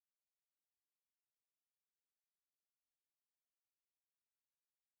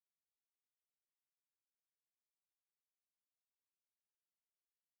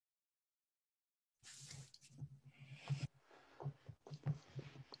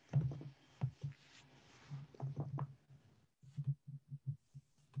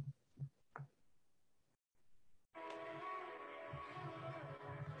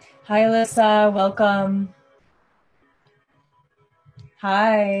Hi, Alyssa. Welcome.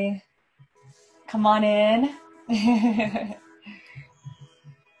 Hi. Come on in.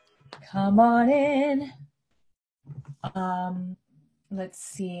 Come on in. Um, let's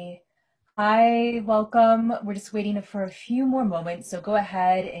see. Hi, welcome. We're just waiting for a few more moments, so go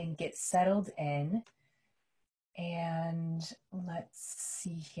ahead and get settled in. And let's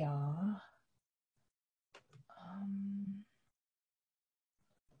see here. Um,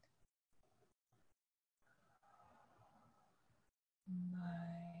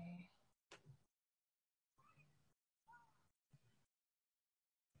 my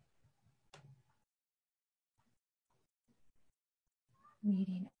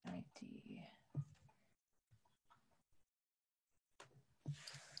meeting ID.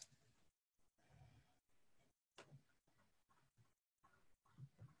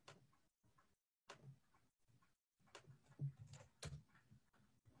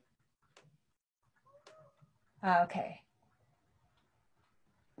 Okay.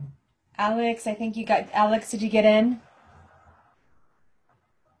 Alex, I think you got Alex, did you get in?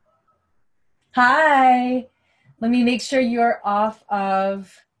 Hi. Let me make sure you're off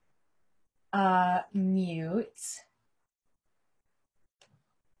of mute.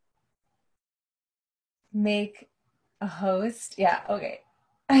 Make a host. Yeah, okay.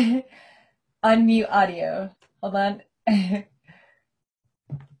 Unmute audio. Hold on.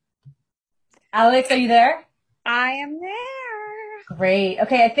 Alex, are you there? I am there. Great.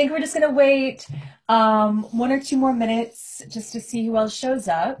 Okay, I think we're just gonna wait one or two more minutes just to see who else shows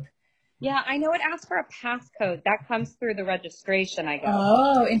up. Yeah, I know it asks for a passcode. That comes through the registration, I guess.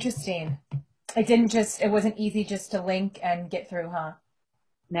 Oh, interesting. It wasn't easy just to link and get through, huh?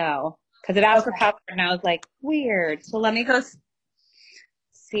 No, because it asked for Okay. password, and I was like, weird. So let me go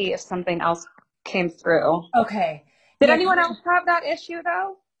see if something else came through. Okay. Did Yeah, anyone else have that issue,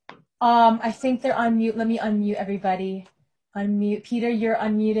 though? I think they're on mute. Let me unmute everybody. Unmute. Peter, you're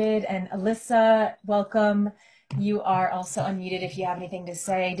unmuted. And Alyssa, welcome. You are also unmuted if you have anything to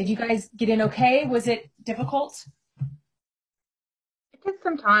say. Did you guys get in okay? Was it difficult? It took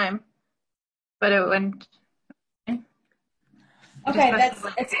some time, but it went. I just Okay, messed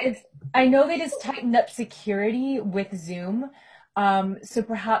with it's I know they just tightened up security with Zoom. So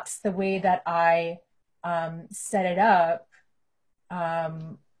perhaps the way that I set it up,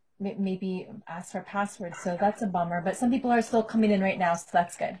 maybe ask for a password. So that's a bummer, but some people are still coming in right now, so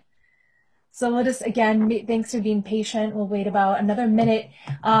that's good. So we'll just, again, thanks for being patient. We'll wait about another minute.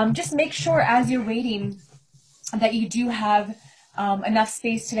 Just make sure as you're waiting that you do have enough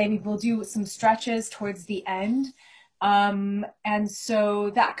space today. We will do some stretches towards the end. And so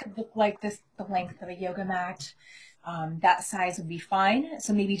that could look like this, the length of a yoga mat. That size would be fine.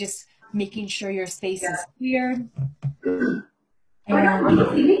 So maybe just making sure your space is clear. And,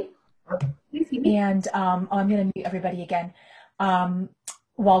 I'm going to mute everybody again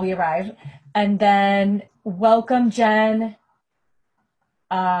while we arrive. And then welcome, Jen.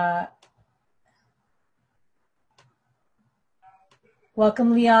 Uh,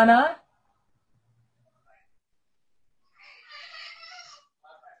 Welcome, Liana.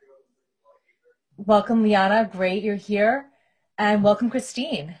 Welcome, Liana. Great, you're here. And welcome,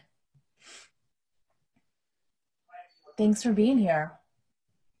 Christine. Thanks for being here.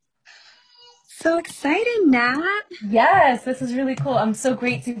 So exciting, Nat. Yes, this is really cool. I'm so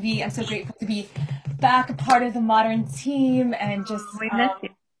grateful to be back a part of the modern team and just, We missed you.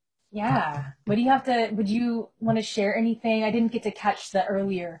 yeah. Would you want to share anything? I didn't get to catch the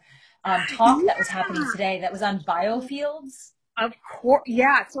earlier talk that was happening Yeah. today that was on biofields. Of course.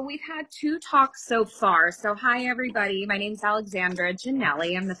 Yeah. So we've had two talks so far. So hi, everybody. My name's Alexandra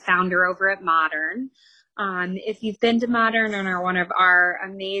Janelli. I'm the founder over at Modern. If you've been to Modern and are one of our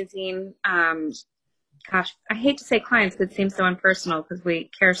amazing, gosh, I hate to say clients because it seems so impersonal because we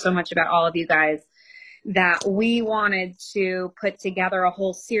care so much about all of you guys, that we wanted to put together a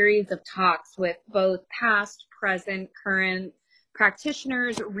whole series of talks with both past, present, current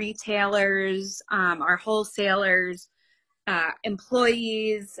practitioners, retailers, our wholesalers,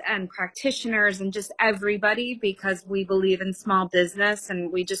 employees and practitioners, and just everybody, because we believe in small business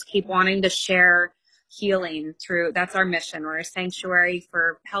and we just keep wanting to share healing through. That's our mission. We're a sanctuary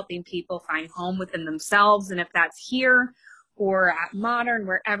for helping people find home within themselves. And if that's here or at Modern,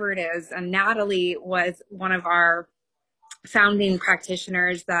 wherever it is. And Natalie was one of our founding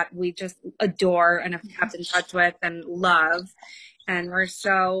practitioners that we just adore and have kept in touch with and love. And we're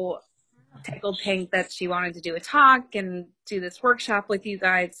so tickled pink that she wanted to do a talk and do this workshop with you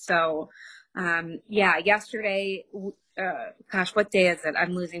guys. So, yeah, yesterday, gosh, what day is it?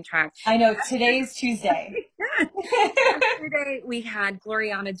 I'm losing track. I know today's Tuesday. Yesterday we had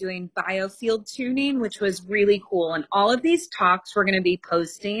Gloriana doing biofield tuning, which was really cool. And all of these talks we're going to be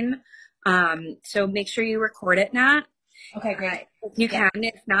posting. So make sure you record it, Nat. Okay, great. If you Yeah. can,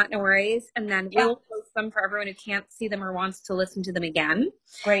 if not, no worries. And then Yeah. we'll post them for everyone who can't see them or wants to listen to them again.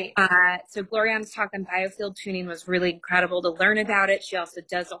 Great. So Gloriana's talk on biofield tuning was really incredible to learn about it. She also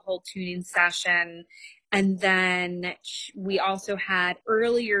does a whole tuning session. And then we also had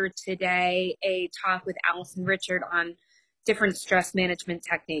earlier today a talk with Allison Richard on different stress management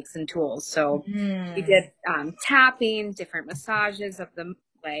techniques and tools. So we did tapping, different massages of the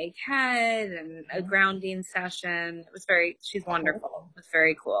leg, head, and a grounding session. It was she's wonderful. It was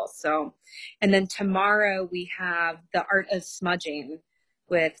very cool. So, and then tomorrow we have the art of smudging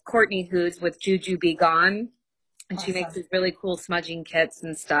with Courtney, who's with Juju Be Gone. And she makes these really cool smudging kits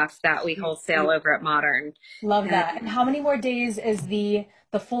and stuff that we wholesale over at Modern. Love that. And how many more days is the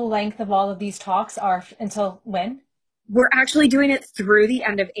full length of all of these talks are until when? We're actually doing it through the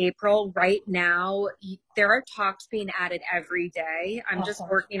end of April. Right now, there are talks being added every day. I'm just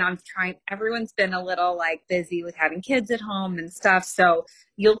working on everyone's been a little busy with having kids at home and stuff. So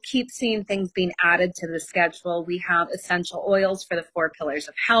you'll keep seeing things being added to the schedule. We have essential oils for the 4 pillars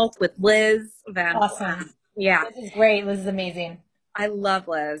of health with Liz. Awesome. Yeah. This is great. Liz is amazing. I love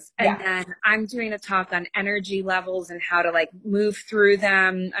Liz. And then I'm doing a talk on energy levels and how to move through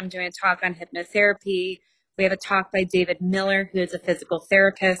them. I'm doing a talk on hypnotherapy. We have a talk by David Miller, who is a physical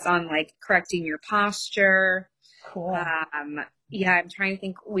therapist, on correcting your posture. Cool. Yeah, I'm trying to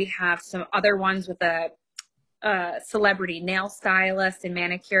think. We have some other ones with a celebrity nail stylist and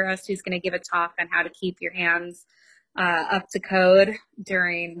manicurist who's going to give a talk on how to keep your hands up to code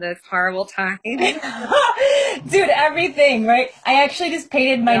during this horrible time. Dude, everything, right? I actually just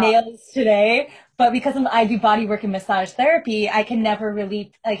painted my nails today, but because I do body work and massage therapy, I can never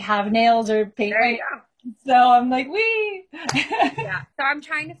really have nails or paint. There you go. So I'm like, wee. Yeah. So I'm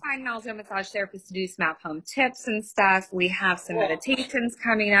trying to find also a massage therapist to do some at-home tips and stuff. We have some meditations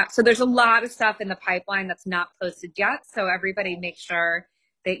coming up. So there's a lot of stuff in the pipeline that's not posted yet. So everybody make sure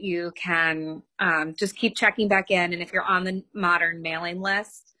that you can just keep checking back in. And if you're on the Modern mailing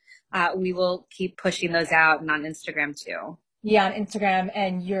list, we will keep pushing those out, and on Instagram too. Yeah, on Instagram,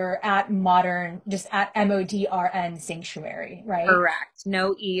 and you're at Modern, just at MODRN Sanctuary, right? Correct.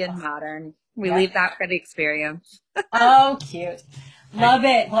 No E in Modern. We leave that for the experience. Oh, cute. Love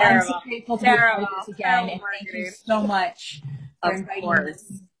it. Well, I'm so grateful to be a part of this again, and thank you so much for inviting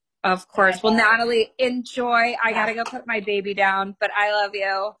us. Of course. Well, Natalie, enjoy. I got to go put my baby down, but I love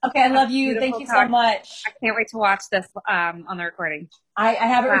you. Okay, I love you. Thank you so much. I can't wait to watch this on the recording. I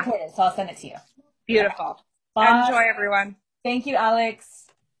have it recorded, so I'll send it to you. Beautiful. Bye. Enjoy, everyone. Thank you, Alex.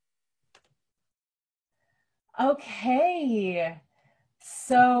 Okay.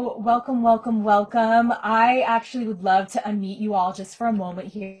 So welcome, welcome, welcome. I actually would love to unmute you all just for a moment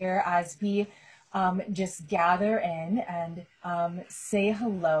here as we just gather in and say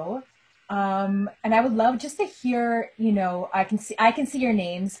hello. And I would love just to hear, I can see your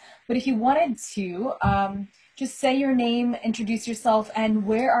names, but if you wanted to, just say your name, introduce yourself, and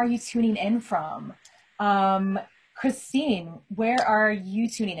where are you tuning in from? Christine, where are you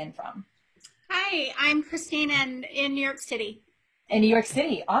tuning in from? Hi, I'm Christine in New York City. In New York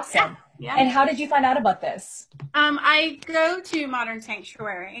City, awesome. Yeah. And how did you find out about this? I go to Modern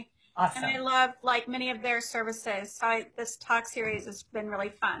Sanctuary. Awesome. And I love many of their services. So this talk series has been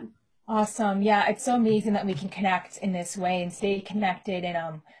really fun. Awesome. Yeah, it's so amazing that we can connect in this way and stay connected.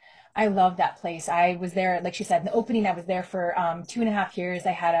 And I love that place. I was there, like she said, in the opening. I was there for 2.5 years.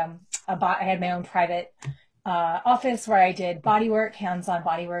 I had I had my own private office where I did body work, hands-on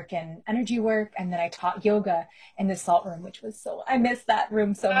body work and energy work, and then I taught yoga in the salt room, which was I miss that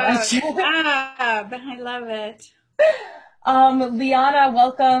room so much. I love it. Liana,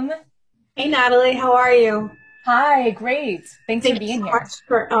 welcome. Hey Natalie, how are you? Hi, great. Thanks for being here.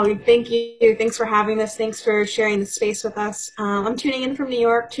 Thank you. Thanks for having this. Thanks for sharing the space with us. I'm tuning in from New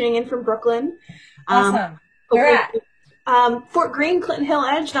York, tuning in from Brooklyn. Awesome. Where at? Fort Greene, Clinton Hill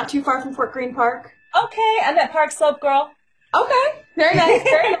Edge, not too far from Fort Greene Park. Okay, I'm at Park Slope, girl. Okay, very nice,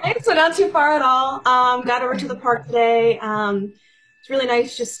 very nice. So not too far at all. Got over to the park today. It's really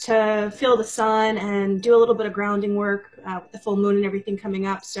nice just to feel the sun and do a little bit of grounding work with the full moon and everything coming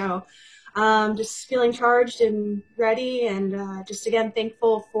up. So just feeling charged and ready, and just again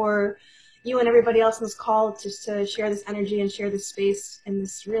thankful for you and everybody else on this call just to share this energy and share this space in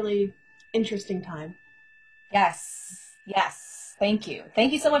this really interesting time. Yes. Thank you.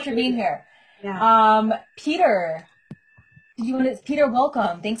 Thank you so much for being here. Yeah. Peter, Peter,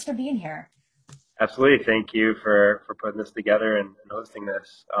 welcome. Thanks for being here. Absolutely. Thank you for putting this together and hosting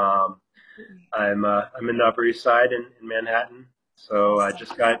this. I'm in the Upper East Side in Manhattan. So I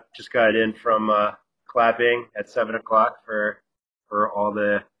just got in from clapping at 7 o'clock for all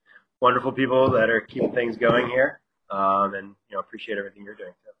the wonderful people that are keeping things going here. And appreciate everything you're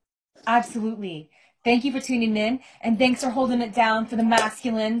doing too. Absolutely. Thank you for tuning in, and thanks for holding it down for the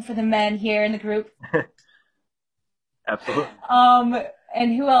masculine, for the men here in the group. Absolutely.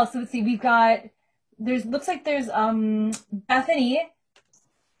 And who else? Let's see. Looks like there's Bethany.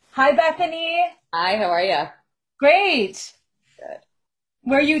 Hi, Bethany. Hi, how are you? Great. Good.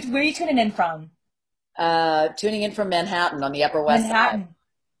 Where are you tuning in from? Tuning in from Manhattan on the Upper West Manhattan. Side.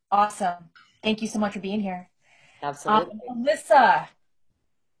 Awesome. Thank you so much for being here. Absolutely. Alyssa.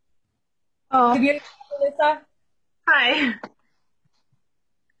 Oh, Have you Alyssa? hi.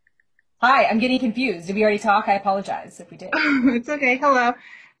 Hi, I'm getting confused. Did we already talk? I apologize if we did. It's okay. Hello.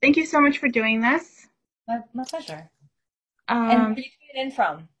 Thank you so much for doing this. My pleasure. And where are you tuning in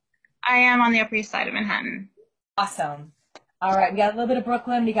from? I am on the Upper East Side of Manhattan. Awesome. All right, we got a little bit of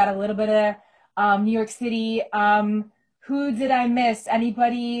Brooklyn. We got a little bit of New York City. Who did I miss?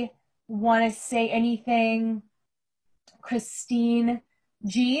 Anybody want to say anything? Christine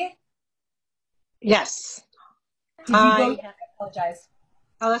G? Yes. Did you go? I apologize.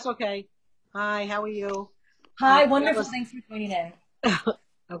 Oh, that's okay. Hi, how are you? Hi, wonderful. Thanks for joining in.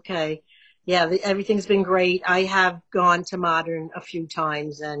 Okay. Yeah, everything's been great. I have gone to Modern a few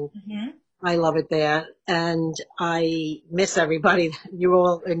times, and I love it there. And I miss everybody. You're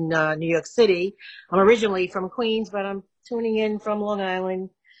all in New York City. I'm originally from Queens, but I'm tuning in from Long Island,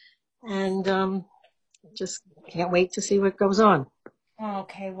 and just can't wait to see what goes on.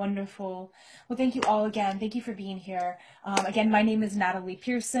 Okay, wonderful. Well, thank you all again. Thank you for being here. Again, my name is Natalie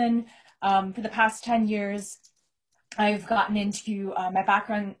Pierson. For the past 10 years, I've gotten into, my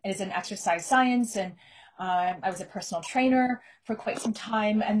background is in exercise science, and I was a personal trainer for quite some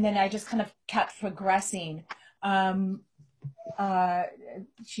time, and then I just kind of kept progressing.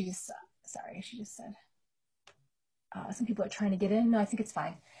 She just said, some people are trying to get in. No, I think it's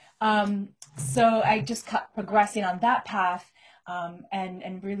fine. So I just kept progressing on that path.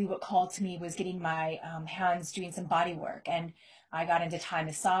 And really what called to me was getting my hands doing some body work. And I got into Thai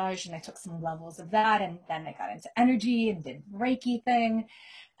massage, and I took some levels of that. And then I got into energy and did Reiki thing.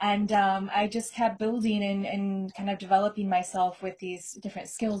 And I just kept building and kind of developing myself with these different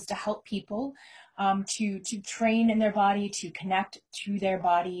skills to help people to train in their body, to connect to their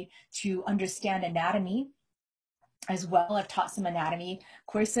body, to understand anatomy as well. I've taught some anatomy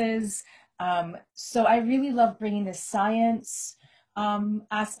courses. So I really love bringing the science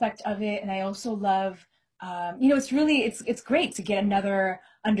aspect of it. And I also love, it's great to get another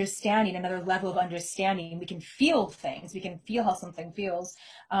understanding, another level of understanding. We can feel things. We can feel how something feels,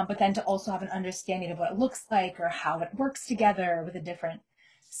 but then to also have an understanding of what it looks like or how it works together with the different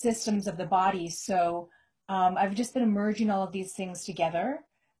systems of the body. So I've just been merging all of these things together.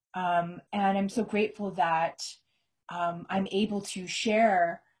 And I'm so grateful that I'm able to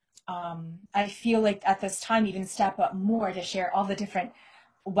share. I feel like at this time, even step up more to share all the different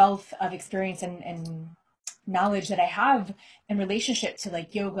wealth of experience and knowledge that I have in relationship to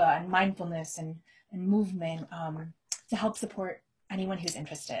like yoga and mindfulness and movement to help support anyone who's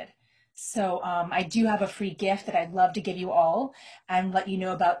interested. So I do have a free gift that I'd love to give you all and let you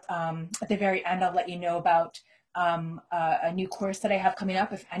know about. At the very end, I'll let you know about a new course that I have coming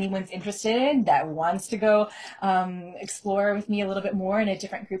up. If anyone's interested that wants to go explore with me a little bit more in a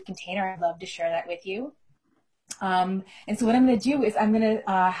different group container, I'd love to share that with you. And so what I'm going to do is I'm going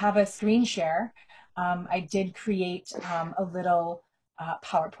to have a screen share. I did create a little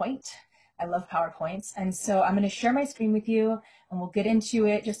PowerPoint. I love PowerPoints. And so I'm going to share my screen with you, and we'll get into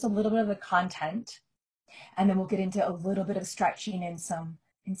it, just a little bit of the content. And then we'll get into a little bit of stretching and some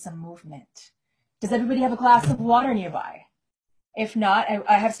movement. Does everybody have a glass of water nearby? If not,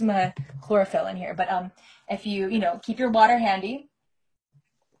 I have some chlorophyll in here, but if you keep your water handy.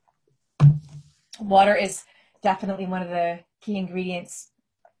 Water is definitely one of the key ingredients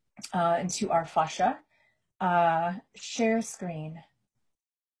into our fascia. Share screen.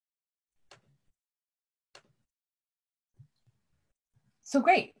 So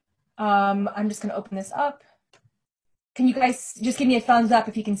great. I'm just going to open this up. Can you guys just give me a thumbs up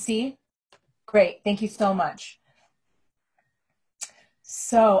if you can see? Great. Thank you so much.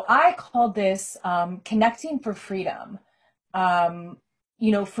 So I called this Connecting for Freedom.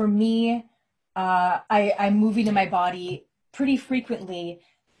 For me, I'm moving in my body pretty frequently.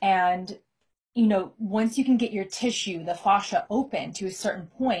 And, once you can get your tissue, the fascia, open to a certain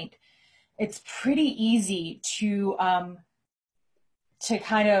point, it's pretty easy to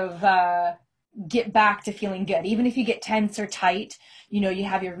kind of get back to feeling good. Even if you get tense or tight, you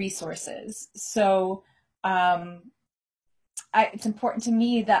have your resources. So it's important to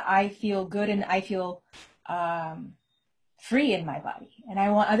me that I feel good and I feel free in my body. And I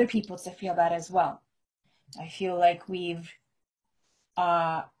want other people to feel that as well. I feel like we've,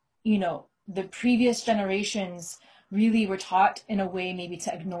 the previous generations really were taught in a way maybe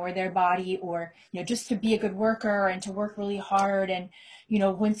to ignore their body, or just to be a good worker and to work really hard, and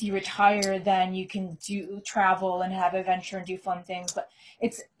once you retire then you can travel and have adventure and do fun things. But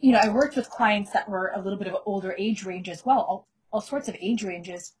it's I worked with clients that were a little bit of an older age range as well, all sorts of age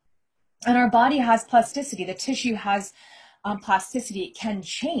ranges, and our body has plasticity. The tissue has plasticity. It can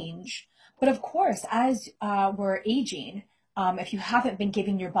change, but of course as we're aging, if you haven't been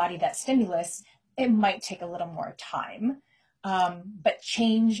giving your body that stimulus, it might take a little more time. But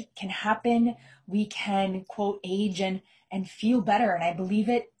change can happen. We can, quote, age and feel better. And I believe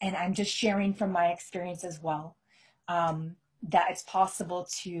it. And I'm just sharing from my experience as well, that it's possible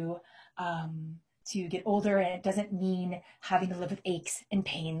to get older, and it doesn't mean having to live with aches and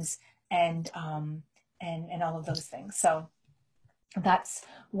pains and all of those things. So that's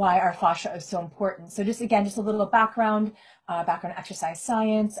why our fascia is so important. So just a little background exercise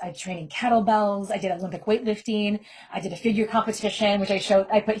science. I train in kettlebells. I did Olympic weightlifting. I did a figure competition, which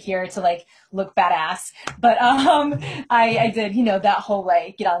I put here to look badass. But I did, that whole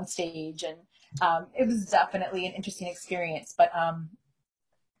get on stage, and it was definitely an interesting experience. But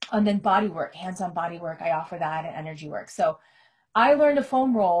and then body work, hands-on body work, I offer that, and energy work. So I learned a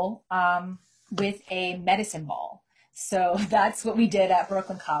foam roll with a medicine ball. So that's what we did at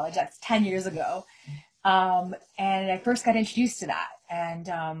Brooklyn College. That's 10 years ago. And I first got introduced to that. And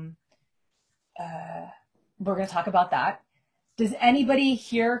we're going to talk about that. Does anybody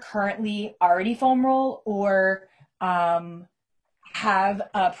here currently already foam roll, or have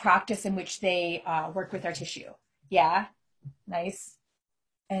a practice in which they work with their tissue? Yeah? Nice.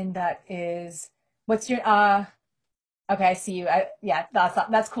 And that is, what's your, okay, I see you. Yeah,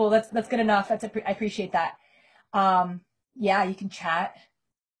 that's cool. That's good enough. I appreciate that. Yeah, you can chat.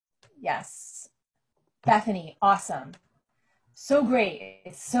 Yes. Bethany, awesome. So great.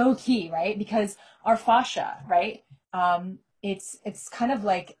 It's so key, right? Because our fascia, right? It's kind of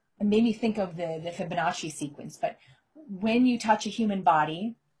like, it made me think of the Fibonacci sequence, but when you touch a human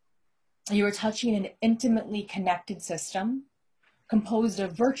body, you are touching an intimately connected system composed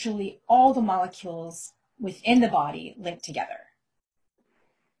of virtually all the molecules within the body linked together.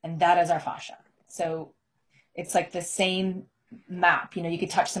 And that is our fascia. So it's like the same map. You could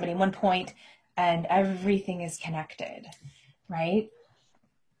touch somebody in one point and everything is connected, right?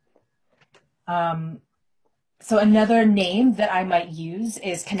 So another name that I might use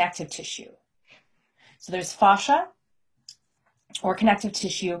is connective tissue. So there's fascia or connective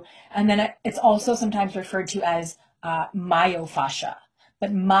tissue, and then it's also sometimes referred to as myofascia.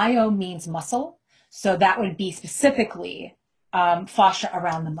 But myo means muscle, so that would be specifically fascia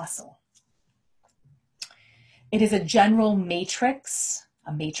around the muscle. It is a general matrix,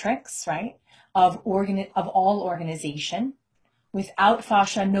 right, of all organization. Without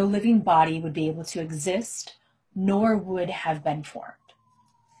fascia, no living body would be able to exist, nor would have been formed.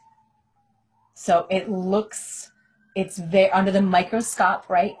 So it's very under the microscope,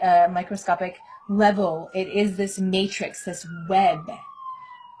 right? Microscopic level. It is this matrix, this web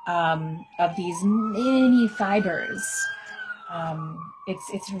of these many fibers.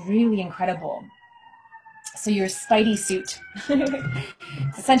 It's really incredible. So your spidey suit,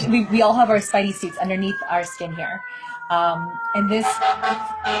 essentially, we all have our spidey suits underneath our skin here. And this,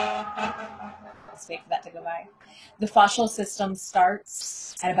 let's wait for that to go by. The fascial system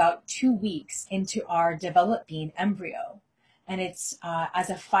starts at about 2 weeks into our developing embryo. And it's as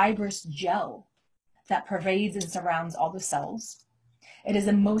a fibrous gel that pervades and surrounds all the cells. It is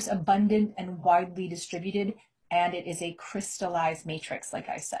the most abundant and widely distributed, and it is a crystallized matrix, like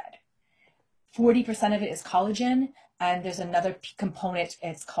I said. 40% of it is collagen, and there's another component,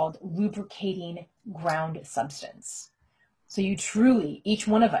 it's called lubricating ground substance. So you truly, each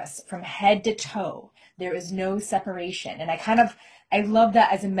one of us, from head to toe, there is no separation. And I love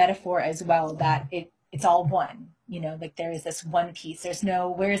that as a metaphor as well, that it's all one, like there is this one piece. There's no,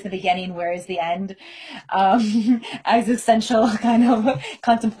 where is the beginning, where is the end, existential kind of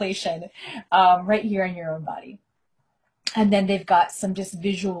contemplation, right here in your own body. And then they've got some just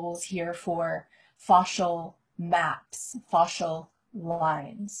visuals here for fascial maps, fascial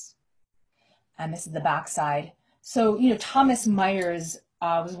lines. And this is the backside. So, Thomas Myers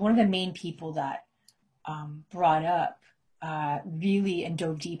was one of the main people that brought up really and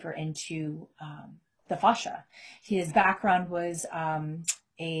dove deeper into the fascia. His background was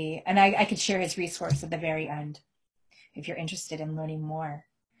and I could share his resource at the very end if you're interested in learning more.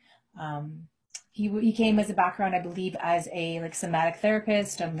 He came as a background, I believe, as a like somatic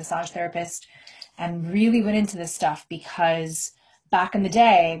therapist, a massage therapist, and really went into this stuff because back in the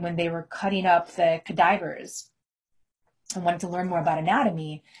day when they were cutting up the cadavers and wanted to learn more about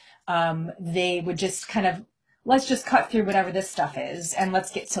anatomy, they would just kind of, let's just cut through whatever this stuff is and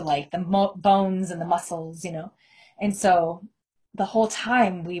let's get to like the bones and the muscles, you know. And so the whole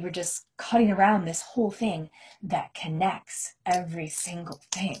time we were just cutting around this whole thing that connects every single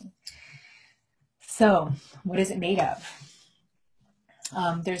thing. So what is it made of?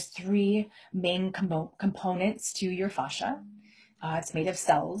 There's three main components to your fascia. It's made of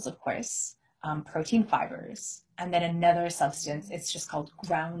cells, of course, protein fibers, and then another substance. It's just called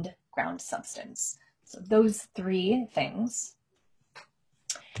ground substance. So those three things.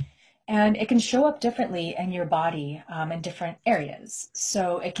 And it can show up differently in your body in different areas.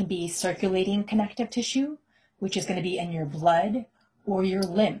 So it can be circulating connective tissue, which is going to be in your blood or your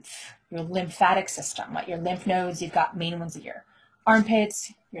lymphatic system, like your lymph nodes. You've got main ones of your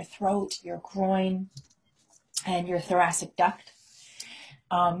armpits, your throat, your groin, and your thoracic duct.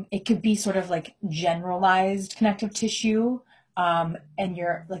 It could be sort of like generalized connective tissue, and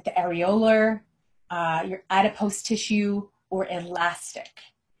your like the areolar, your adipose tissue, or elastic.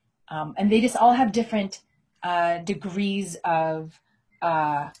 And they just all have different degrees of,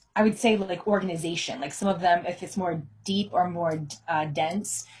 I would say, like organization. Like some of them, if it's more deep or more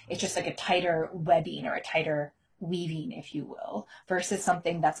dense, it's just like a tighter webbing or a tighter weaving, if you will, versus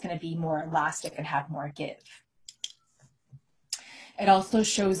something that's going to be more elastic and have more give. It also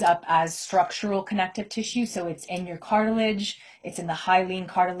shows up as structural connective tissue. So it's in your cartilage, it's in the hyaline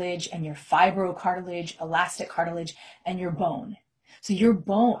cartilage and your fibrocartilage, elastic cartilage, and your bone. So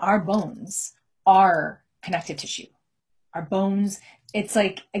our bones are connective tissue. Our bones, it's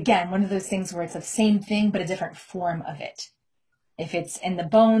like, again, one of those things where it's the same thing, but a different form of it. If it's in the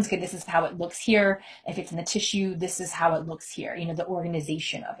bones, okay, this is how it looks here. If it's in the tissue, this is how it looks here, you know, the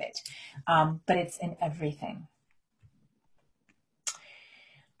organization of it. But it's in everything.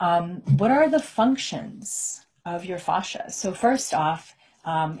 What are the functions of your fascia? So first off,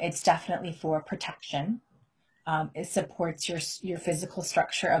 it's definitely for protection. It supports your physical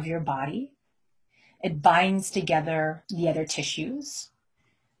structure of your body. It binds together the other tissues.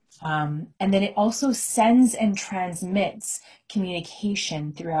 And then it also sends and transmits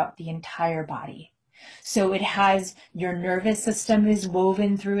communication throughout the entire body. So it has your nervous system is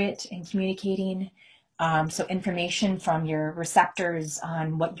woven through it and communicating. So information from your receptors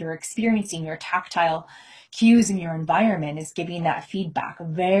on what you're experiencing, your tactile cues in your environment is giving that feedback,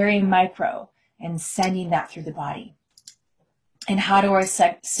 very micro, and sending that through the body. And how do our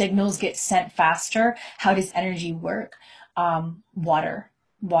signals get sent faster? How does energy work? Water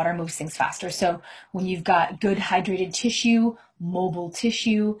moves things faster. So when you've got good hydrated tissue, mobile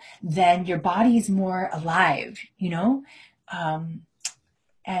tissue, then your body is more alive, you know?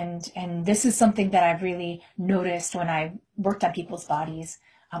 And this is something that I've really noticed when I worked on people's bodies,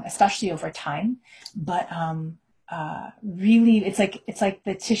 especially over time. But really, it's like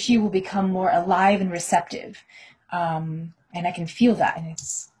the tissue will become more alive and receptive, and I can feel that, and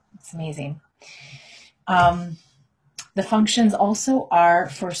it's amazing. The functions also are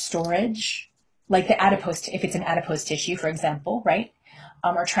for storage, like the adipose, if it's an adipose tissue, for example, right?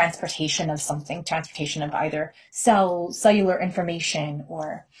 Or transportation of something, transportation of either cellular information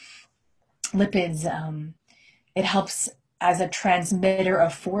or lipids. It helps as a transmitter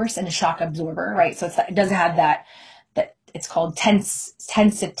of force and a shock absorber, right? So it doesn't have that it's called tense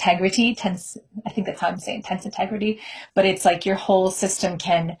integrity. I think that's how I'm saying tense integrity, but it's like your whole system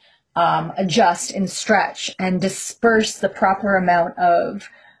can adjust and stretch and disperse the proper amount of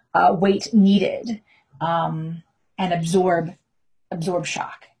weight needed and absorb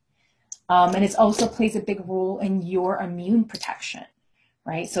shock. And it also plays a big role in your immune protection,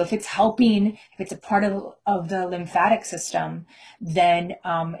 right? So if it's a part of the lymphatic system, then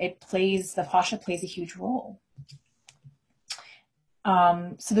the fascia plays a huge role.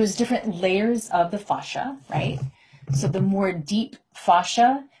 So there's different layers of the fascia, right? So the more deep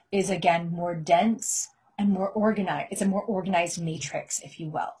fascia is, again, more dense and more organized. It's a more organized matrix, if you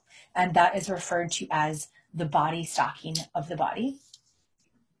will. And that is referred to as the body stocking of the body.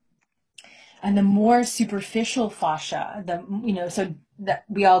 And the more superficial fascia, so that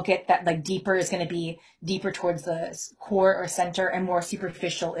we all get that, like, deeper is going to be deeper towards the core or center, and more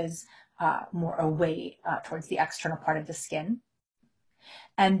superficial is more away towards the external part of the skin.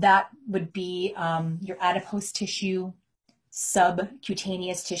 And that would be your adipose tissue,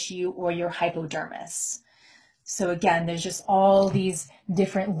 subcutaneous tissue, or your hypodermis. So again, there's just all these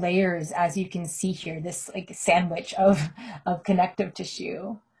different layers, as you can see here, this like sandwich of connective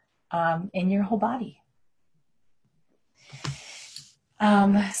tissue in your whole body.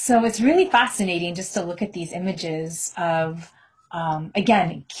 So it's really fascinating just to look at these images of,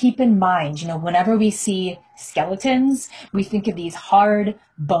 again, keep in mind, whenever we see skeletons, we think of these hard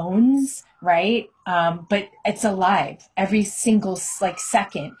bones, right? But it's alive. Every single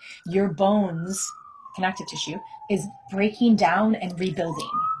second, your bones, connective tissue, is breaking down and rebuilding.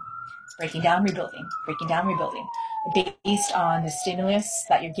 It's breaking down, rebuilding, breaking down, rebuilding, based on the stimulus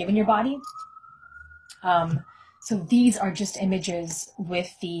that you're giving your body. So these are just images with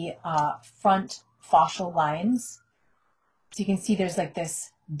the front fascial lines. So you can see there's like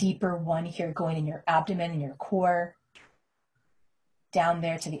this deeper one here going in your abdomen and your core, down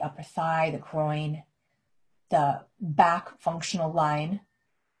there to the upper thigh, the groin, the back functional line.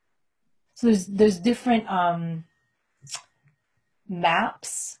 So there's different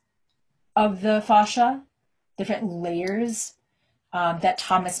maps of the fascia, different layers that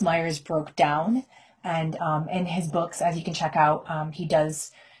Thomas Myers broke down. And in his books, as you can check out, he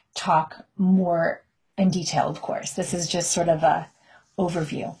does talk more in detail, of course. This is just sort of a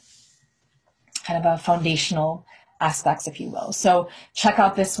overview, kind of a foundational aspects, if you will. So check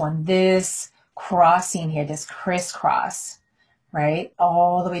out this one, this crossing here, this crisscross, right?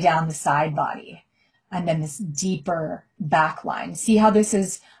 All the way down the side body. And then this deeper back line. See how this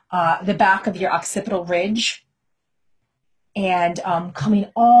is the back of your occipital ridge, and coming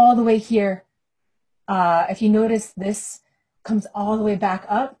all the way here. If you notice, this comes all the way back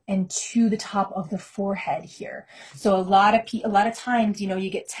up and to the top of the forehead here. So a lot of times, you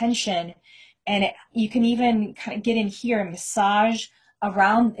get tension, and you can even kind of get in here and massage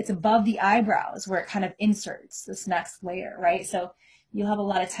around. It's above the eyebrows where it kind of inserts this next layer, right? So you'll have a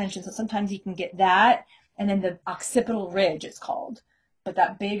lot of tension. So sometimes you can get that, and then the occipital ridge, it's called, but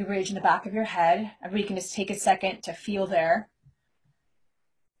that big ridge in the back of your head. Everybody can just take a second to feel there.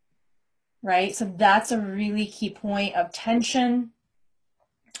 Right? So that's a really key point of tension,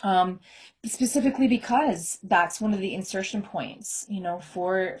 specifically because that's one of the insertion points,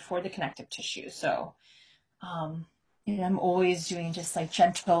 for the connective tissue. So, I'm always doing just like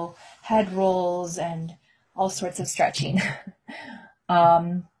gentle head rolls and all sorts of stretching.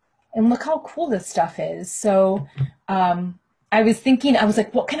 And look how cool this stuff is. So, I was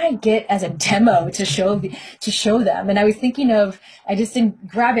like, what can I get as a demo to show them? And I was thinking of, I just didn't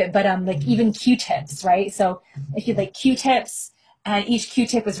grab it, but like even Q-tips, right? So if you like Q-tips, and each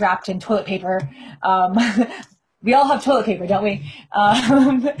Q-tip was wrapped in toilet paper. We all have toilet paper, don't we?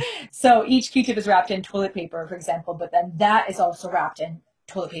 So each Q-tip is wrapped in toilet paper, for example, but then that is also wrapped in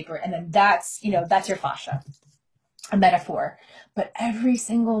toilet paper. And then that's your fascia, a metaphor. But every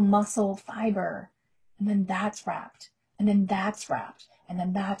single muscle fiber, and then that's wrapped. And then that's wrapped, and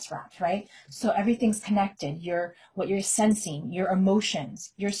then that's wrapped, right? So everything's connected. What you're sensing, your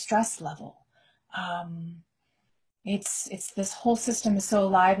emotions, your stress level. It's this whole system is so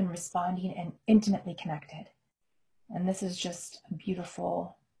alive and responding and intimately connected. And this is just a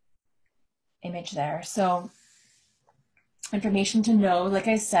beautiful image there. So information to know, like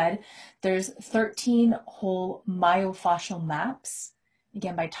I said, there's 13 whole myofascial maps,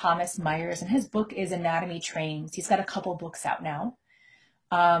 again, by Thomas Myers, and his book is Anatomy Trains. He's got a couple books out now.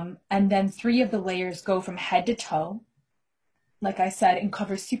 And then 3 of the layers go from head to toe, like I said, and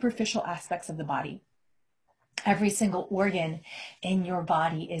cover superficial aspects of the body. Every single organ in your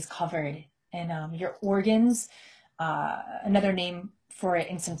body is covered. And your organs, another name for it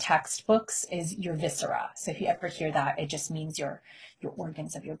in some textbooks is your viscera. So if you ever hear that, it just means your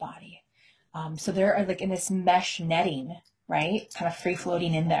organs of your body. So there are like in this mesh netting, right? Kind of free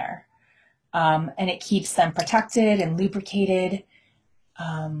floating in there. And it keeps them protected and lubricated,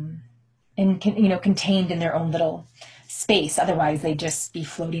 and contained in their own little space. Otherwise they'd just be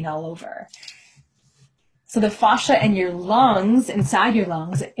floating all over. So the fascia in your lungs, inside your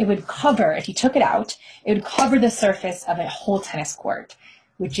lungs, it would cover, if you took it out, it would cover the surface of a whole tennis court,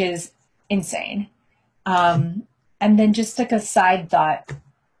 which is insane. And then just like a side thought,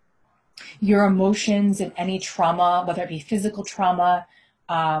 your emotions and any trauma, whether it be physical trauma,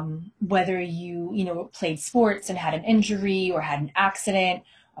 whether you played sports and had an injury or had an accident,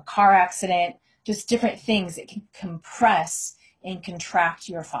 a car accident, just different things, it can compress and contract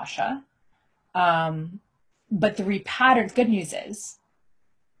your fascia. But the repattern, good news is,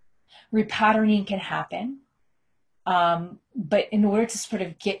 repatterning can happen. But in order to sort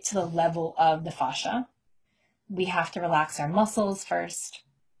of get to the level of the fascia, we have to relax our muscles first,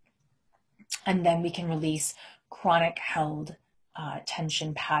 and then we can release chronic held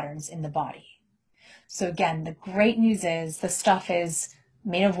tension patterns in the body. So again, the great news is the stuff is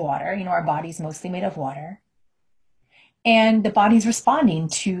made of water. You know, our body's mostly made of water. And the body's responding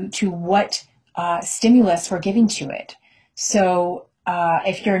to what stimulus we're giving to it. So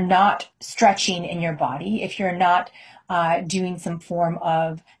if you're not stretching in your body, if you're not doing some form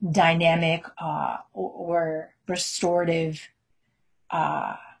of dynamic or restorative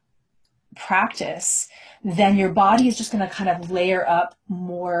practice, then your body is just going to kind of layer up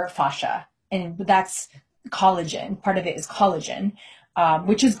more fascia. And that's collagen. Part of it is collagen,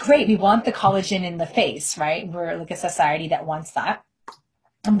 which is great. We want the collagen in the face, right? We're like a society that wants that.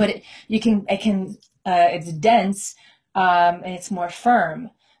 But it's dense, and it's more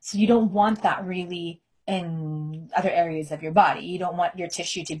firm. So you don't want that really in other areas of your body. You don't want your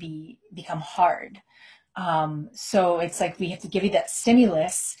tissue to become hard. So it's like we have to give you that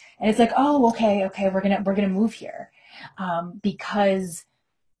stimulus, and it's like, oh, okay, we're gonna move here, because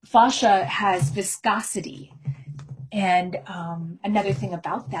fascia has viscosity. And another thing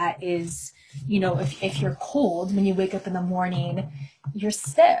about that is, you know, if you're cold when you wake up in the morning, you're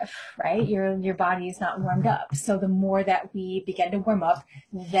stiff, right? Your body is not warmed up. So the more that we begin to warm up,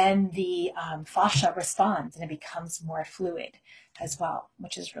 then the fascia responds and it becomes more fluid as well,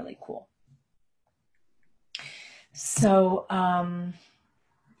 which is really cool. So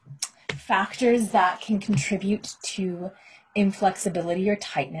factors that can contribute to inflexibility or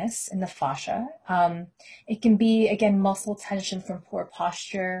tightness in the fascia. It can be, again, muscle tension from poor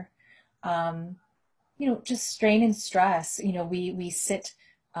posture, you know, just strain and stress. You know, we sit,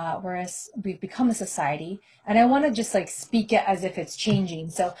 whereas we've become a society, and I want to just like speak it as if it's changing.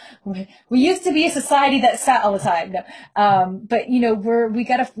 So we used to be a society that sat all the time, but you know,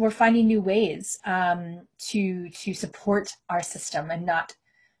 we're finding new ways to support our system and not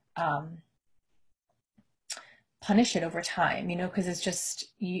punish it over time, you know, because it's just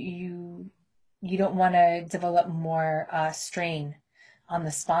you don't want to develop more strain on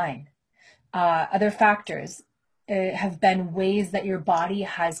the spine. Other factors have been ways that your body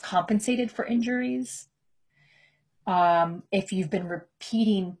has compensated for injuries. If you've been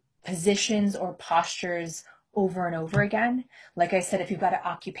repeating positions or postures over and over again, like I said, if you've got an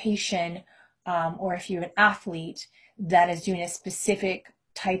occupation, or if you're an athlete that is doing a specific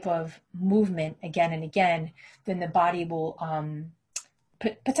type of movement again and again, then the body will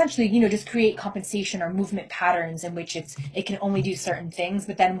potentially, you know, just create compensation or movement patterns in which it can only do certain things.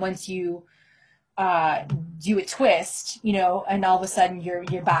 But then once you do a twist, you know, and all of a sudden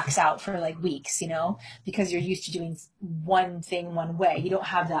your back's out for like weeks, you know, because you're used to doing one thing one way. You don't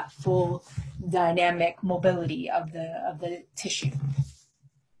have that full dynamic mobility of the tissue.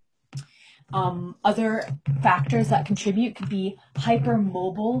 Other factors that contribute could be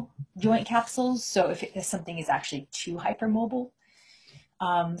hypermobile joint capsules. So if something is actually too hypermobile,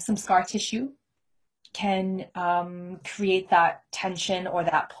 some scar tissue can create that tension or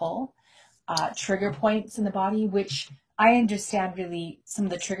that pull. Trigger points in the body, which I understand really some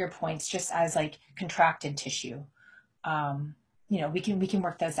of the trigger points just as like contracted tissue. You know, we can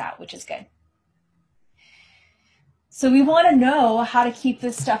work those out, which is good. So we want to know how to keep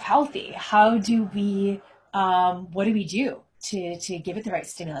this stuff healthy. How do we, what do we do to give it the right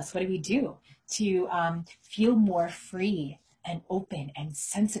stimulus? What do we do to feel more free and open and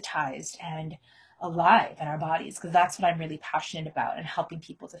sensitized and alive in our bodies? Because that's what I'm really passionate about, and helping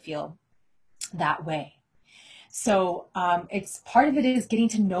people to feel that way. So it's part of it is getting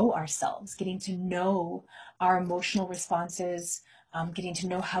to know ourselves, getting to know our emotional responses, getting to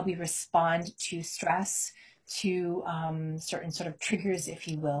know how we respond to stress, to certain sort of triggers, if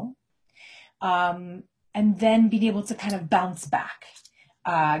you will, and then being able to kind of bounce back,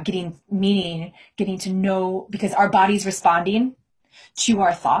 getting to know, because our body's responding to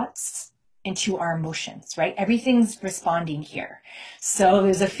our thoughts and to our emotions, right? Everything's responding here. So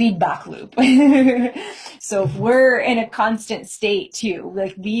there's a feedback loop. So if we're in a constant state too,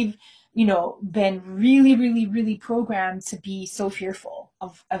 like we've, you know, been really, really, really programmed to be so fearful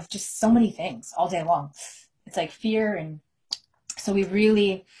of just so many things all day long. It's like fear. And so we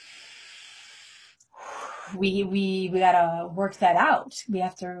really, we gotta work that out. We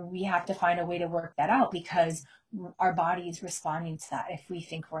have to find a way to work that out, because our body is responding to that if we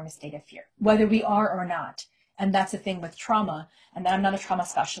think we're in a state of fear, whether we are or not. And that's the thing with trauma. And I'm not a trauma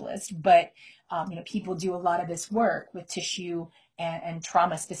specialist, but you know, people do a lot of this work with tissue and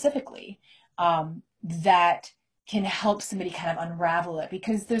trauma specifically, that can help somebody kind of unravel it,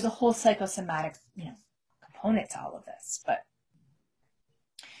 because there's a whole psychosomatic, you know, component to all of this. But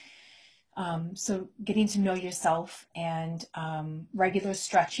so getting to know yourself, and regular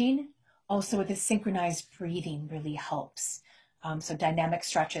stretching, also with the synchronized breathing, really helps. So dynamic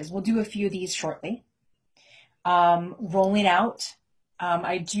stretches. We'll do a few of these shortly. rolling out.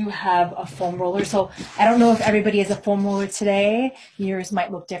 I do have a foam roller. So I don't know if everybody has a foam roller today. Yours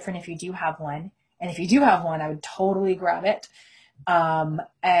might look different if you do have one. And if you do have one, I would totally grab it. But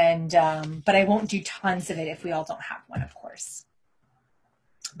I won't do tons of it if we all don't have one, of course.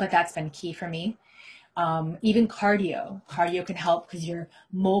 But that's been key for me. Even cardio can help because you're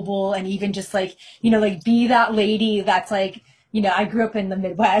mobile, and even just like, like be that lady that's like, I grew up in the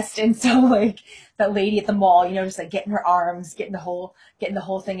Midwest, and so like that lady at the mall, just like getting her arms, getting the whole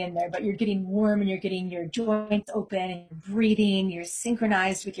thing in there, but you're getting warm and you're getting your joints open and you're breathing, you're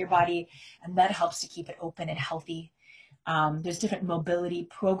synchronized with your body, and that helps to keep it open and healthy. There's different mobility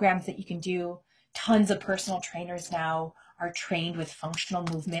programs that you can do. Tons of personal trainers now are trained with functional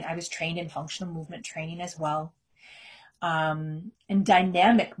movement. I was trained in functional movement training as well. And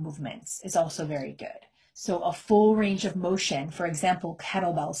dynamic movements is also very good. So a full range of motion, for example,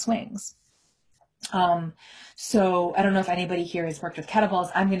 kettlebell swings. So I don't know if anybody here has worked with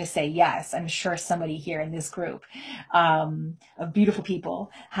kettlebells. I'm going to say yes. I'm sure somebody here in this group of beautiful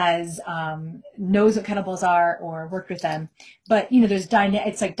people has knows what kettlebells are or worked with them. But there's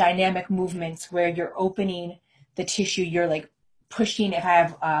it's like dynamic movements where you're opening the tissue. You're like pushing. If I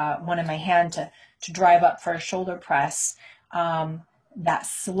have one in my hand to drive up for a shoulder press, that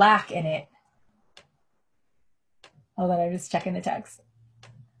slack in it. Hold on, I'm just checking the text.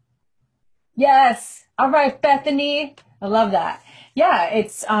 Yes. All right, Bethany. I love that. Yeah,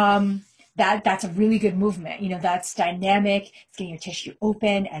 it's that's a really good movement. That's dynamic. It's getting your tissue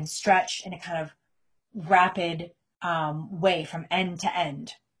open and stretched in a kind of rapid way from end to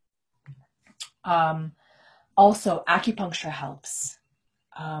end. Also, acupuncture helps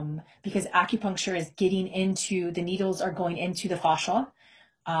because acupuncture is getting into the needles are going into the fascia,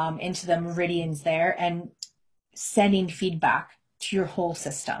 into the meridians there, and sending feedback to your whole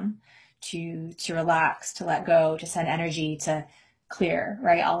system to relax, to let go, to send energy, to clear,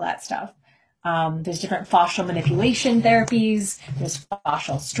 right? All that stuff. There's different fascial manipulation therapies. There's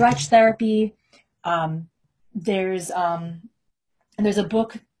fascial stretch therapy. There's a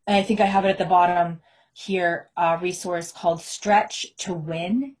book, and I think I have it at the bottom here, a resource called Stretch to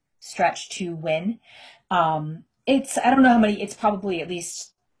Win. Stretch to Win. I don't know how many, it's probably at least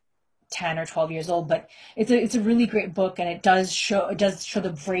 10 or 12 years old, but it's a really great book, and it does show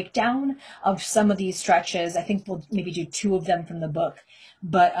the breakdown of some of these stretches. I think we'll maybe do 2 of them from the book,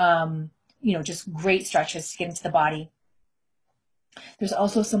 but just great stretches to get into the body. There's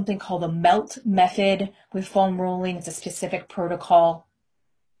also something called the MELT method with foam rolling. It's a specific protocol.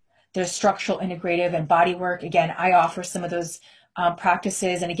 There's structural, integrative, and body work. Again, I offer some of those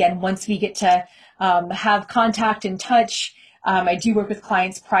practices, and again, once we get to have contact and touch, I do work with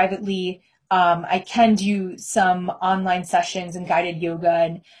clients privately. I can do some online sessions and guided yoga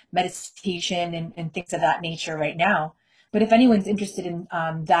and meditation and things of that nature right now. But if anyone's interested in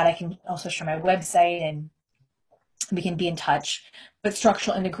that, I can also share my website and we can be in touch. But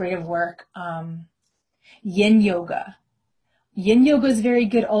structural integrative work, yin yoga. Yin yoga is very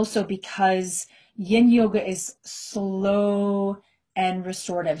good also because yin yoga is slow and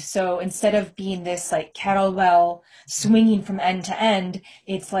restorative. So instead of being this like kettlebell swinging from end to end,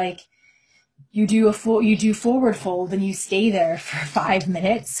 it's like you do forward fold and you stay there for 5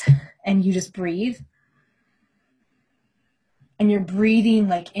 minutes and you just breathe. And you're breathing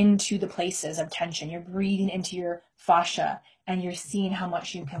like into the places of tension. You're breathing into your fascia and you're seeing how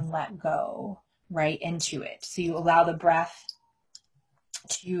much you can let go right into it. So you allow the breath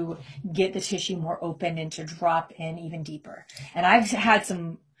to get the tissue more open and to drop in even deeper. And I've had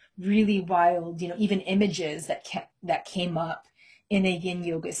some really wild, even images that came up in a yin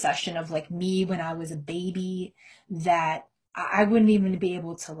yoga session of like me when I was a baby that I wouldn't even be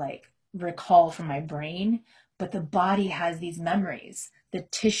able to like recall from my brain, but the body has these memories. The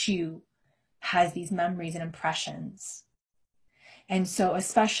tissue has these memories and impressions. And so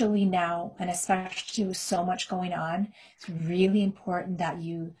especially now, and especially with so much going on, it's really important that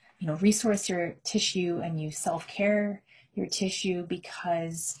you resource your tissue and you self-care your tissue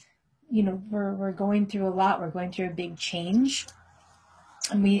because, we're going through a lot. We're going through a big change.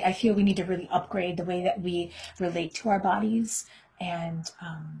 And I feel we need to really upgrade the way that we relate to our bodies and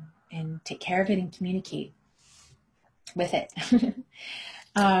take care of it and communicate with it.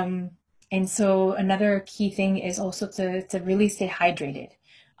 And so another key thing is also to really stay hydrated.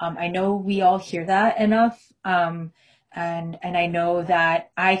 I know we all hear that enough. And I know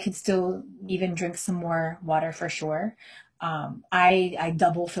that I could still even drink some more water for sure. I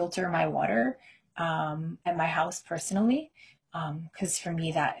double filter my water at my house personally. Because for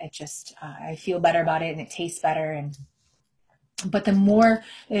me that it just, I feel better about it and it tastes better. And But the more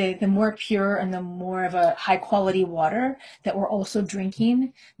pure and the more of a high quality water that we're also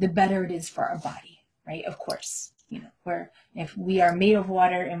drinking, the better it is for our body, right? Of course, if we are made of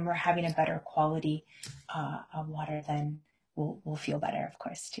water and we're having a better quality of water, then we'll feel better, of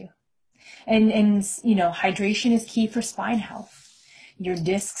course, too. And hydration is key for spine health. Your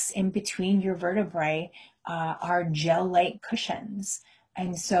discs in between your vertebrae are gel-like cushions.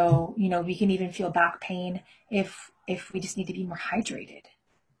 And so, we can even feel back pain if we just need to be more hydrated.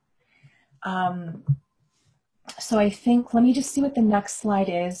 So I think, let me just see what the next slide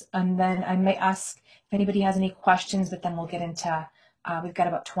is, and then I might ask if anybody has any questions, but then we'll get into, we've got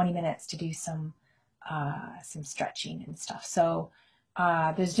about 20 minutes to do some stretching and stuff. So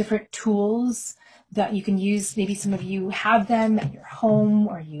there's different tools that you can use. Maybe some of you have them at your home,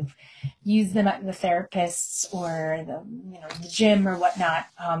 or you've used them at the therapist's or the gym or whatnot.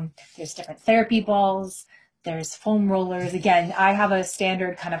 There's different therapy balls. There's foam rollers. Again, I have a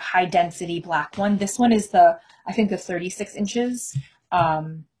standard kind of high density black one. This one is I think the 36 inches.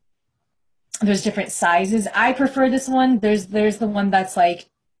 There's different sizes. I prefer this one. There's the one that's like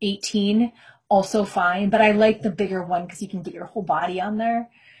 18, also fine, but I like the bigger one because you can get your whole body on there.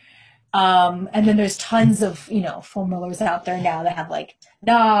 And then there's tons of, foam rollers out there now that have like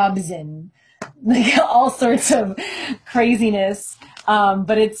knobs and like all sorts of craziness.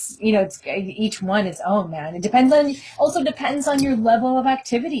 But it's each one its own, man. It also depends on your level of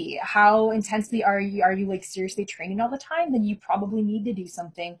activity. How intensely are you like seriously training all the time? Then you probably need to do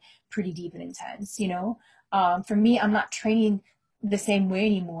something pretty deep and intense, For me, I'm not training the same way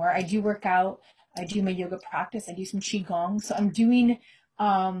anymore. I do work out. I do my yoga practice. I do some qigong. So I'm doing,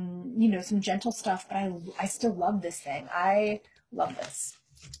 some gentle stuff, but I still love this thing. I love this.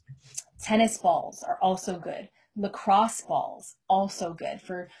 Tennis balls are also good. Lacrosse balls, also good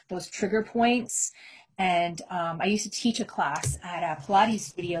for those trigger points. And I used to teach a class at a Pilates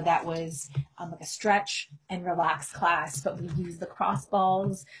studio that was like a stretch and relax class, but we used lacrosse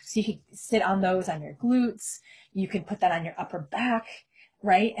balls. So you could sit on those on your glutes. You could put that on your upper back,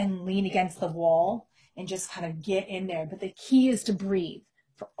 right? And lean against the wall and just kind of get in there. But the key is to breathe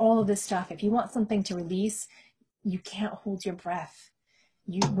for all of this stuff. If you want something to release, you can't hold your breath.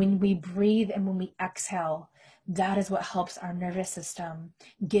 When we breathe and when we exhale, that is what helps our nervous system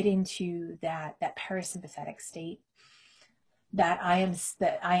get into that parasympathetic state, that I am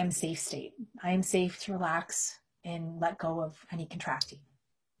safe state. I am safe to relax and let go of any contracting.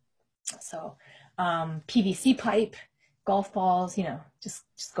 So PVC pipe, golf balls, just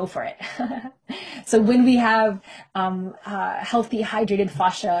go for it. So when we have healthy, hydrated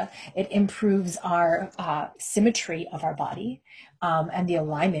fascia, it improves our symmetry of our body and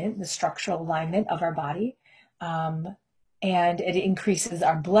the structural alignment of our body. And it increases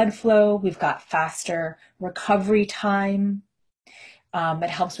our blood flow. We've got faster recovery time. It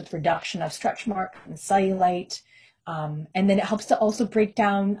helps with reduction of stretch marks and cellulite. And then it helps to also break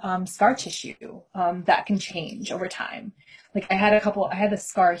down scar tissue that can change over time. Like I had a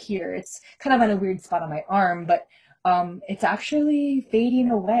scar here. It's kind of on a weird spot on my arm, but it's actually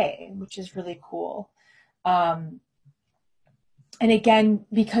fading away, which is really cool. And again,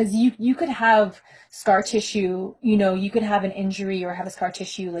 because you could have scar tissue, you could have an injury or have a scar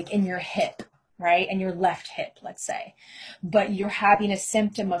tissue like in your hip, right? And your left hip, let's say, but you're having a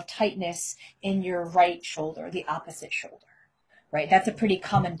symptom of tightness in your right shoulder, the opposite shoulder, right? That's a pretty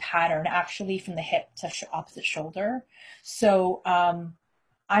common pattern actually from the hip to opposite shoulder. So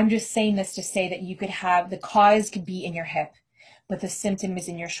I'm just saying this to say that you could have, the cause could be in your hip, but the symptom is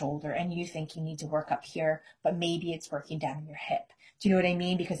in your shoulder and you think you need to work up here, but maybe it's working down in your hip. Do you know what I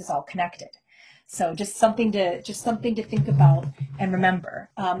mean? Because it's all connected. So just something to think about and remember.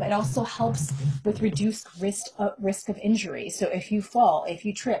 It also helps with reduced risk of injury. So if you fall, if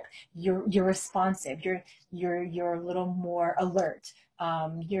you trip, you're responsive. You're a little more alert.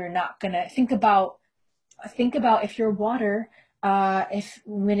 You're not gonna think about if you're water. If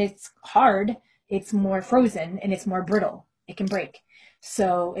when it's hard, it's more frozen and it's more brittle. It can break.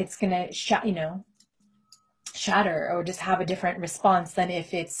 So it's gonna shatter or just have a different response than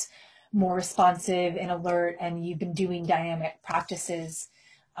if it's more responsive and alert and you've been doing dynamic practices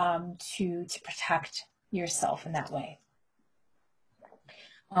to protect yourself in that way.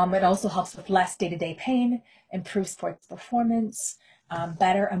 It also helps with less day-to-day pain, improves sports performance,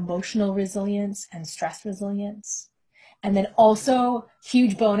 better emotional resilience and stress resilience. And then also,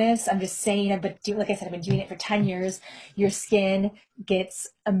 huge bonus, I'm just saying, like I said, I've been doing it for 10 years. Your skin gets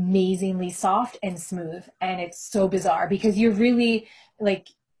amazingly soft and smooth. And it's so bizarre because you're really, like,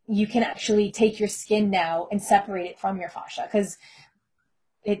 you can actually take your skin now and separate it from your fascia. Because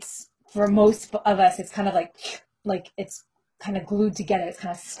it's, for most of us, it's kind of like it's kind of glued together. It's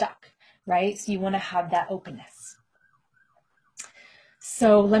kind of stuck, right? So you want to have that openness.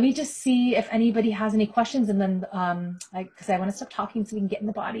 So let me just see if anybody has any questions, and then because I want to stop talking so we can get in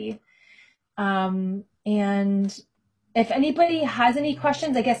the body. And if anybody has any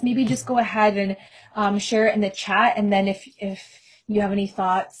questions, I guess maybe just go ahead and share it in the chat. And then if you have any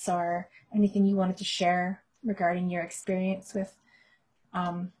thoughts or anything you wanted to share regarding your experience with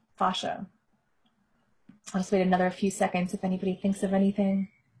fascia. I'll just wait another few seconds if anybody thinks of anything.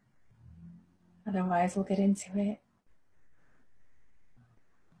 Otherwise, we'll get into it.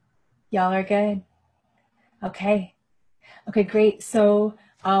 Y'all are good? Okay. Okay, great. So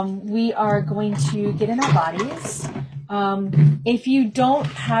we are going to get in our bodies. If you don't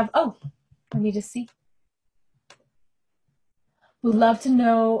have, let me just see. We'd love to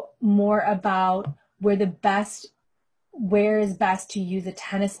know more about where is best to use the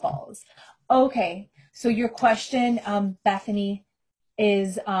tennis balls. Okay, so your question, Bethany,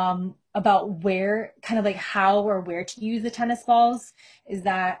 is about where, kind of like how or where to use the tennis balls. Is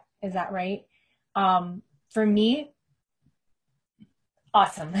that right? For me,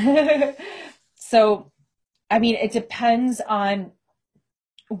 awesome. So, I mean, it depends on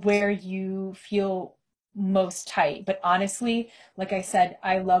where you feel most tight, but honestly, like I said,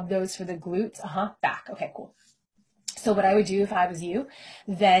 I love those for the glutes. Back. Okay, cool. So what I would do if I was you,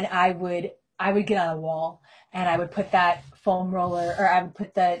 then I would get on a wall and I would put that foam roller, or I would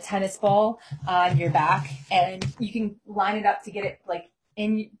put the tennis ball on your back, and you can line it up to get it like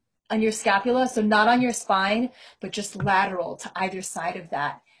on your scapula, so not on your spine, but just lateral to either side of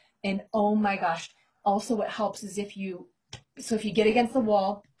that. And oh my gosh, also what helps is if you get against the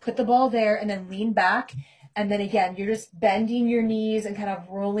wall, put the ball there and then lean back. And then again, you're just bending your knees and kind of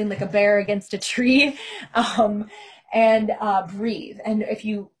rolling like a bear against a tree, and breathe. And if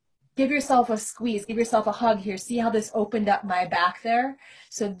you give yourself a squeeze, give yourself a hug here, see how this opened up my back there?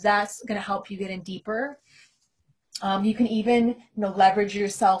 So that's going to help you get in deeper. You can even, leverage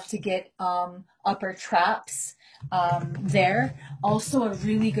yourself to get upper traps there. Also, a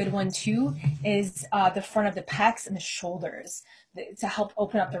really good one too is the front of the pecs and the shoulders to help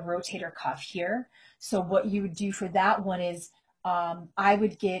open up the rotator cuff here. So what you would do for that one is I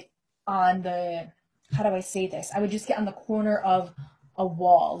would get on how do I say this? I would just get on the corner of a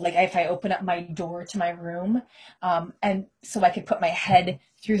wall, like if I open up my door to my room, and so I could put my head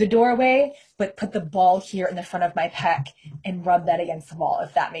through the doorway, but put the ball here in the front of my pec and rub that against the wall,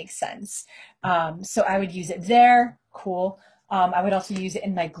 if that makes sense. So I would use it there. Cool. I would also use it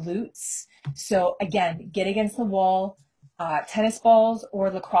in my glutes. So again, get against the wall. Tennis balls or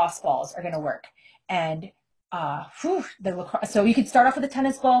lacrosse balls are going to work. And so you could start off with a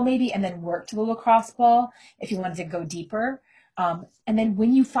tennis ball maybe, and then work to the lacrosse ball if you wanted to go deeper. And then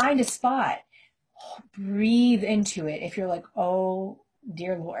when you find a spot, breathe into it. If you're like, oh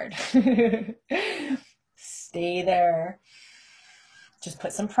dear Lord, stay there. Just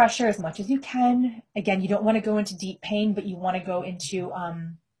put some pressure as much as you can. Again, you don't want to go into deep pain, but you want to go into,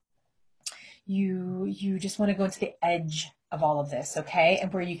 you just want to go into the edge of all of this, okay?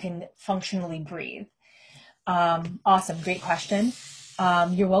 And where you can functionally breathe. Awesome. Great question.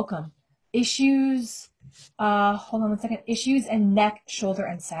 You're welcome. Issues, hold on one second. Issues in neck, shoulder,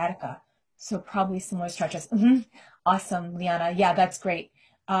 and sciatica. So probably similar stretches. Awesome, Liana. Yeah, that's great.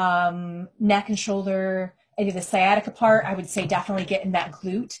 Neck and shoulder, maybe the sciatica part, I would say definitely get in that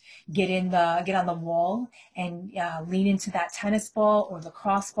glute, get on the wall and lean into that tennis ball or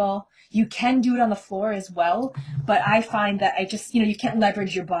lacrosse ball. You can do it on the floor as well, but I find that you can't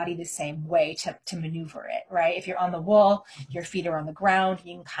leverage your body the same way to maneuver it, right? If you're on the wall, your feet are on the ground,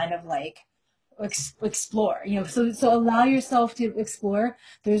 you can kind of like explore, so allow yourself to explore.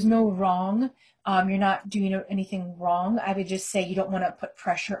 There's no wrong. You're not doing anything wrong. I would just say you don't want to put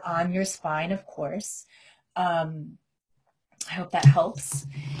pressure on your spine, of course. I hope that helps.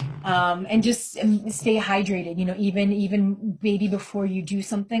 And just stay hydrated, even maybe before you do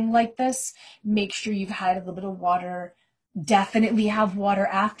something like this, make sure you've had a little bit of water. Definitely have water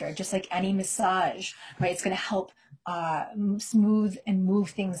after, just like any massage, right? It's going to help smooth and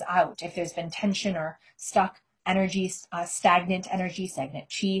move things out. If there's been tension or stuck energy, stagnant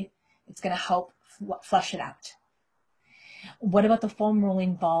chi, it's going to help flush it out. What about the foam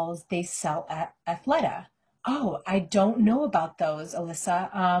rolling balls they sell at Athleta? Oh, I don't know about those, Alyssa.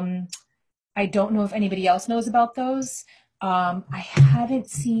 I don't know if anybody else knows about those. I haven't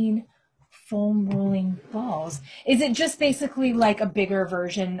seen foam rolling balls. Is it just basically like a bigger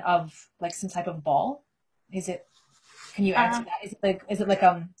version of like some type of ball? Can you answer that? Is it like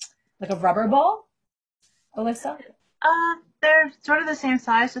a rubber ball, Alyssa? They're sort of the same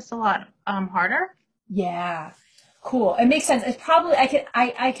size, just a lot harder. Yeah. Cool. It makes sense. It's probably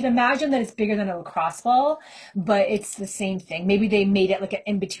I can imagine that it's bigger than a lacrosse ball, but it's the same thing. Maybe they made it like an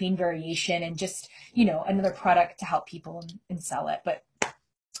in-between variation and just, another product to help people and sell it. But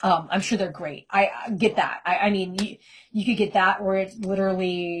I'm sure they're great. I get that. I mean, you could get that or it's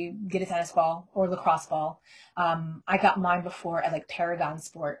literally get a tennis ball or lacrosse ball. I got mine before at like Paragon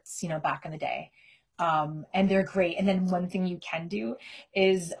Sports, back in the day. And they're great. And then one thing you can do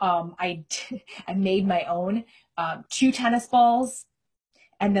is I made my own 2 tennis balls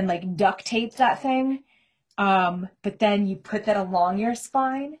and then like duct tape that thing. But then you put that along your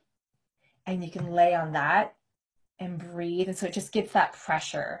spine and you can lay on that and breathe. And so it just gets that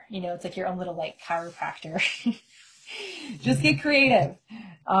pressure. It's like your own little like chiropractor. Just get creative.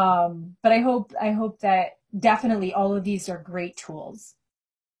 But I hope that definitely all of these are great tools.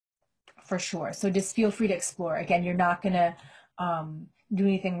 For sure. So just feel free to explore. Again, you're not gonna do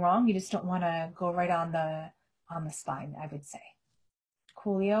anything wrong. You just don't want to go right on the spine, I would say.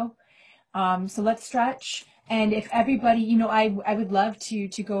 Coolio. So let's stretch. And if everybody, I would love to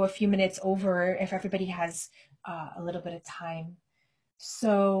go a few minutes over if everybody has a little bit of time.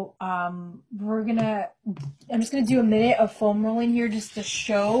 So I'm just gonna do a minute of foam rolling here just to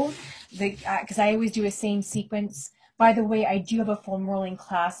show because I always do a same sequence. By the way, I do have a foam rolling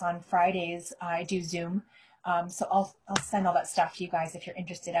class on Fridays. I do Zoom. So I'll send all that stuff to you guys if you're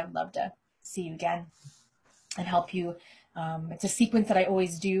interested. I would love to see you again and help you. It's a sequence that I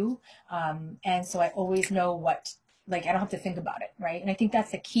always do. And so I always know I don't have to think about it, right? And I think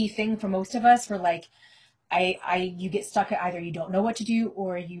that's the key thing for most of us. For like, you get stuck at either you don't know what to do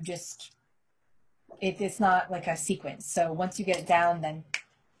or you just, it's not like a sequence. So once you get it down, then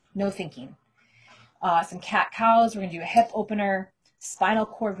no thinking. Some cat-cows. We're going to do a hip opener, spinal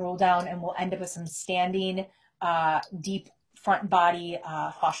cord roll down, and we'll end up with some standing, deep front body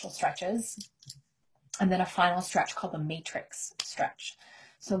fascial stretches. And then a final stretch called the matrix stretch.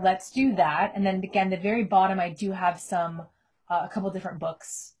 So let's do that. And then again, the very bottom, I do have a couple different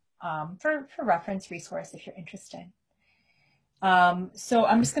books for reference resource if you're interested. So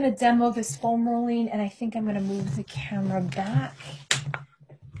I'm just going to demo this foam rolling, and I think I'm going to move the camera back.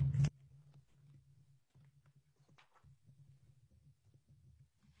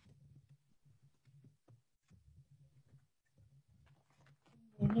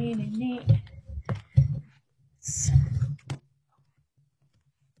 Neat.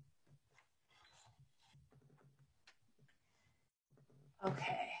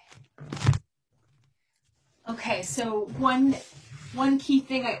 Okay, so one key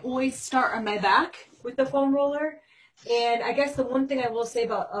thing, I always start on my back with the foam roller. And I guess the one thing I will say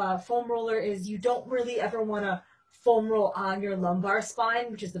about foam roller is you don't really ever want to foam roll on your lumbar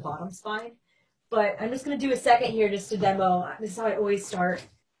spine, which is the bottom spine. But I'm just going to do a second here just to demo. This is how I always start.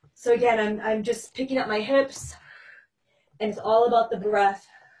 So again, I'm just picking up my hips, and it's all about the breath.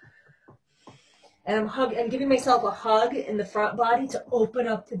 And I'm giving myself a hug in the front body to open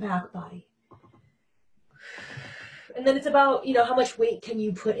up the back body. And then it's about, how much weight can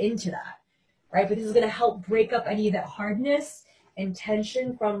you put into that, right? But this is going to help break up any of that hardness and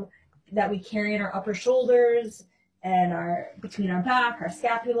tension that we carry in our upper shoulders and between our back, our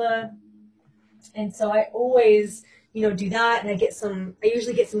scapula. And so I always, do that, and I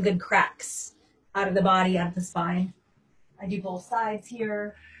usually get some good cracks out of the body, out of the spine. I do both sides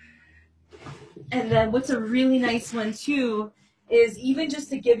here. And then what's a really nice one too is even just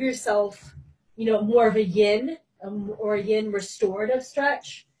to give yourself, more of a yin or a yin restorative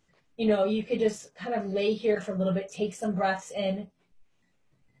stretch. You could just kind of lay here for a little bit, take some breaths in.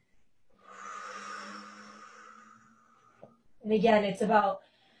 And again, it's about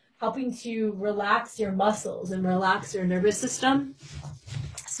helping to relax your muscles and relax your nervous system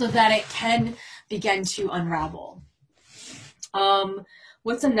so that it can begin to unravel.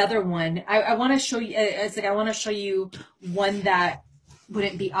 What's another one? I want to show you. I want to show you one that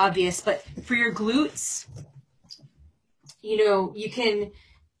wouldn't be obvious, but for your glutes, you can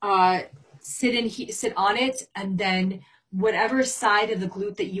sit on it, and then whatever side of the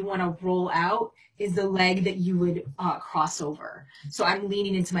glute that you want to roll out is the leg that you would cross over. So I'm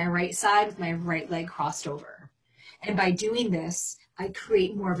leaning into my right side with my right leg crossed over. And by doing this, I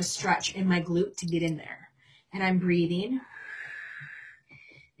create more of a stretch in my glute to get in there. And I'm breathing.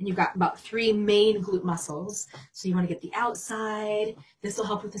 And you've got about 3 main glute muscles. So you want to get the outside. This will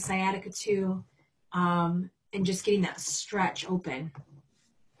help with the sciatica too. And just getting that stretch open.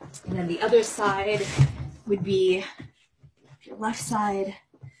 And then the other side would be your left side,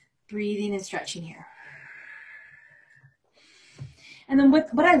 breathing and stretching here. And then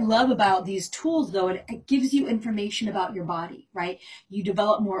what I love about these tools, though, it gives you information about your body, right? You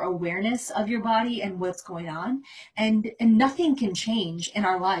develop more awareness of your body and what's going on. And nothing can change in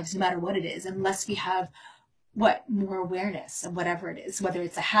our lives, no matter what it is, unless we have more awareness of whatever it is, whether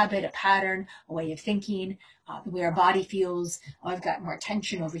it's a habit, a pattern, a way of thinking, the way our body feels. Oh, I've got more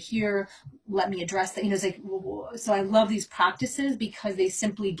tension over here. Let me address that. It's like, so I love these practices because they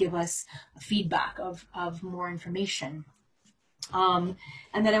simply give us feedback of more information. And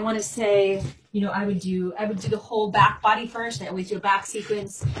then I want to say, I would do the whole back body first. I always do a back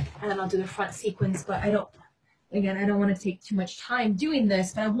sequence, and then I'll do the front sequence. But I don't want to take too much time doing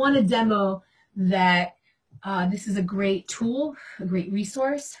this, but I want to demo that this is a great tool, a great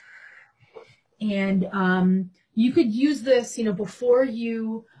resource. And you could use this, before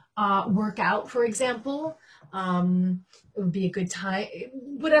you work out, for example. It would be a good time,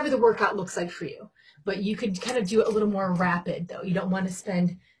 whatever the workout looks like for you. But you could kind of do it a little more rapid, though. You don't want to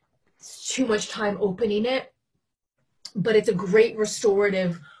spend too much time opening it. But it's a great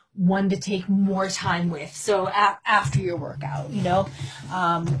restorative one to take more time with. So after your workout,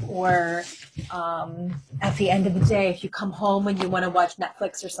 or at the end of the day, if you come home and you want to watch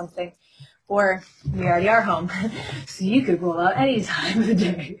Netflix or something, or we already are home, so you could roll out any time of the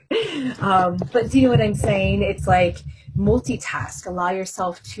day. But do you know what I'm saying? It's like multitask. Allow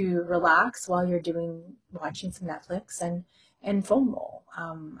yourself to relax while you're watching some Netflix and foam roll.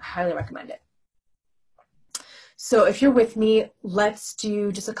 I highly recommend it. So if you're with me, let's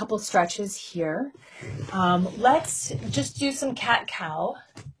do just a couple stretches here. Let's just do some cat-cow.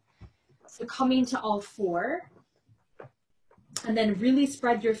 So coming to all four. And then really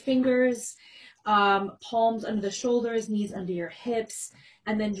spread your fingers, palms under the shoulders, knees under your hips,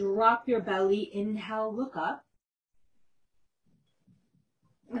 and then drop your belly. Inhale, look up.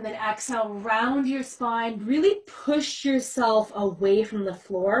 And then exhale, round your spine. Really push yourself away from the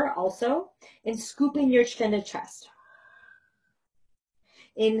floor also, and scoop in your chin to chest.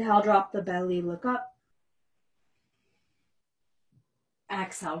 Inhale, drop the belly, look up.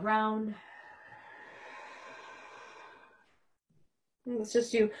 Exhale, round. Let's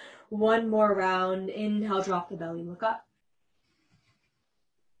just do one more round. Inhale, drop the belly, look up.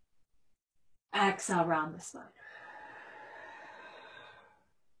 Exhale, round the spine.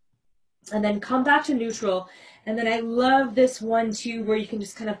 And then come back to neutral. And then I love this one too, where you can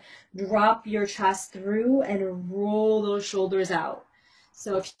just kind of drop your chest through and roll those shoulders out.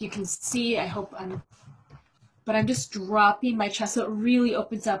 So if you can see, I'm just dropping my chest so it really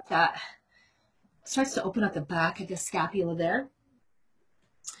opens up starts to open up the back of the scapula there.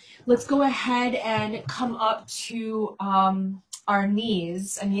 Let's go ahead and come up to our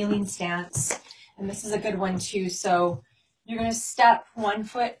knees, a kneeling stance. And this is a good one too. So you're going to step one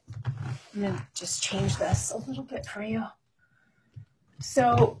foot. I'm going to just change this a little bit for you.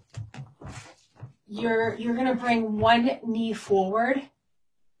 So you're going to bring one knee forward,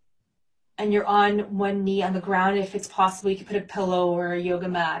 and you're on one knee on the ground. If it's possible, you could put a pillow or a yoga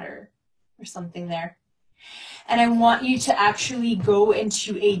mat or something there. And I want you to actually go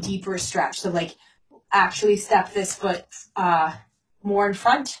into a deeper stretch. So like actually step this foot more in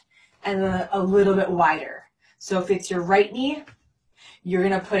front and a little bit wider. So if it's your right knee, you're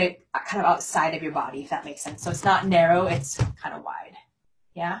going to put it kind of outside of your body, if that makes sense. So it's not narrow, it's kind of wide.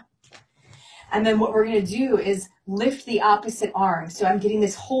 Yeah? And then what we're going to do is lift the opposite arm. So I'm getting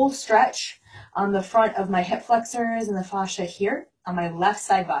this whole stretch on the front of my hip flexors and the fascia here on my left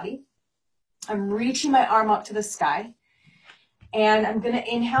side body. I'm reaching my arm up to the sky. And I'm going to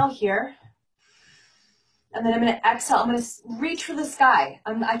inhale here. And then I'm going to exhale. I'm going to reach for the sky.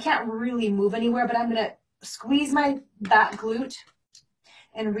 I can't really move anywhere, but I'm going to squeeze my back glute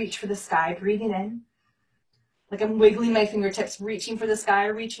and reach for the sky, breathing in. Like I'm wiggling my fingertips, reaching for the sky,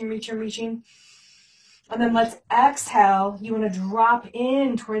 reaching. And then let's exhale. You want to drop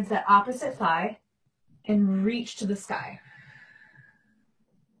in towards that opposite thigh and reach to the sky.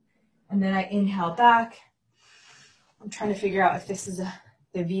 And then I inhale back. I'm trying to figure out if this is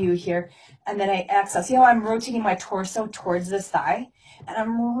the view here. And then I exhale. See how I'm rotating my torso towards this thigh? And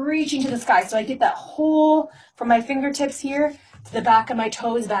I'm reaching to the sky. So I get that whole, from my fingertips here to the back of my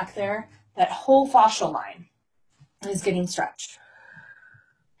toes back there, that whole fascial line is getting stretched.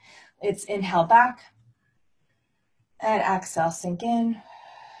 It's inhale back and exhale, sink in.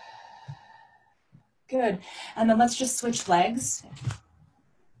 Good. And then let's just switch legs.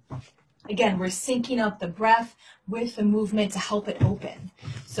 Again, we're syncing up the breath with the movement to help it open.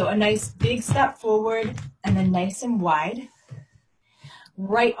 So a nice big step forward and then nice and wide.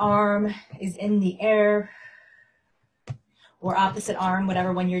 Right arm is in the air, or opposite arm,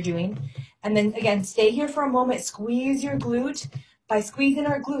 whatever one you're doing. And then again, stay here for a moment, squeeze your glute, by squeezing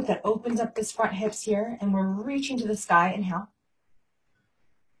our glute that opens up this front hips here, and we're reaching to the sky. Inhale.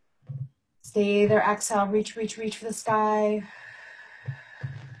 Stay there, exhale, reach, reach, reach for the sky.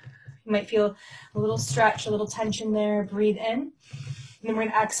 You might feel a little stretch, a little tension there. Breathe in. And then we're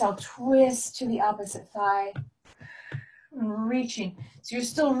going to exhale, twist to the opposite thigh. Reaching. So you're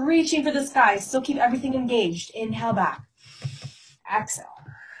still reaching for the sky. Still keep everything engaged. Inhale back. Exhale.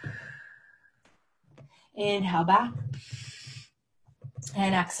 Inhale back.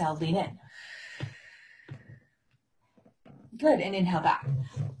 And exhale, lean in. Good, and inhale back.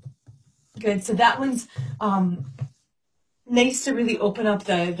 Good, so that one's nice to really open up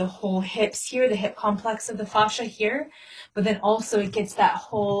the whole hips here, the hip complex of the fascia here, but then also it gets that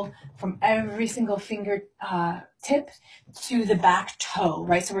whole from every single finger tip to the back toe,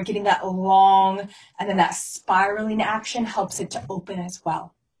 right? So we're getting that long, and then that spiraling action helps it to open as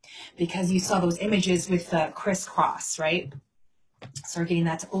well, because you saw those images with the crisscross, right? So we're getting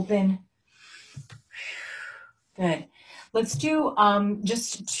that to open. Good. Let's do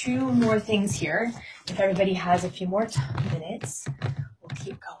just 2 more things here. If everybody has a few more minutes, we'll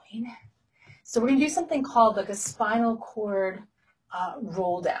keep going. So we're going to do something called like a spinal cord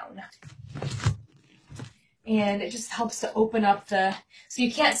roll down. And it just helps to open up so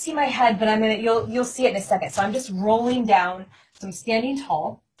you can't see my head, but you'll see it in a second. So I'm just rolling down. So I'm standing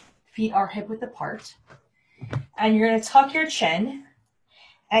tall, feet are hip width apart. And you're going to tuck your chin.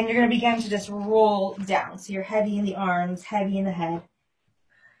 And you're going to begin to just roll down. So you're heavy in the arms, heavy in the head.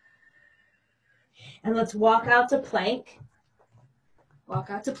 And let's walk out to plank. Walk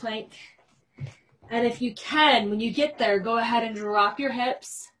out to plank. And if you can, when you get there, go ahead and drop your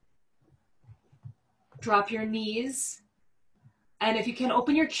hips. Drop your knees. And if you can,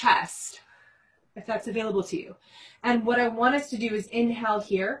 open your chest, if that's available to you. And what I want us to do is inhale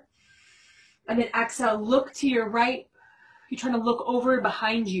here. And then exhale, look to your right. You're trying to look over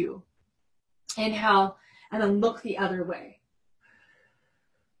behind you. Inhale, and then look the other way.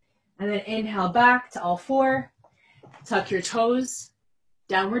 And then inhale back to all 4. Tuck your toes,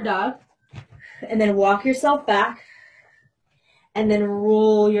 downward dog. And then walk yourself back. And then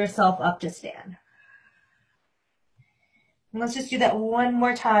roll yourself up to stand. And let's just do that one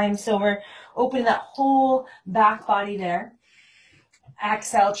more time. So we're opening that whole back body there.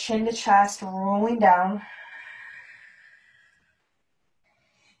 Exhale, chin to chest, rolling down.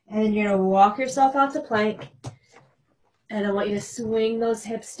 And then you're going to walk yourself out to plank. And I want you to swing those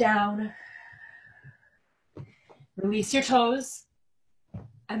hips down. Release your toes.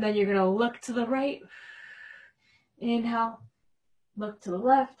 And then you're going to look to the right. Inhale. Look to the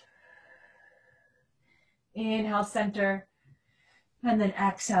left. Inhale, center. And then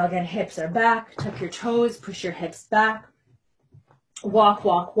exhale again. Hips are back. Tuck your toes. Push your hips back. Walk,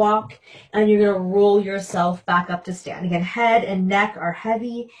 walk, walk, and you're going to roll yourself back up to stand. Again, head and neck are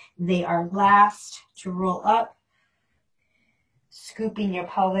heavy. They are last to roll up. Scooping your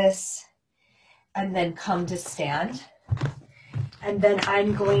pelvis, and then come to stand. And then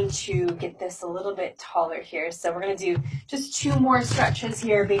I'm going to get this a little bit taller here. So we're going to do just 2 more stretches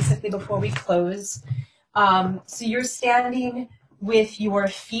here, basically, before we close. So you're standing with your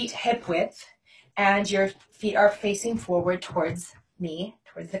feet hip width, and your feet are facing forward towards me,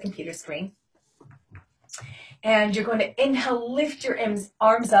 towards the computer screen. And you're going to inhale, lift your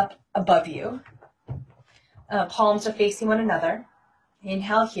arms up above you. Palms are facing one another.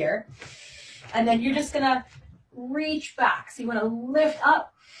 Inhale here. And then you're just going to reach back. So you want to lift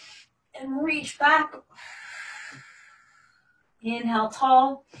up and reach back. Inhale,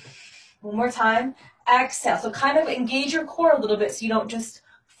 tall. One more time. Exhale. So kind of engage your core a little bit so you don't just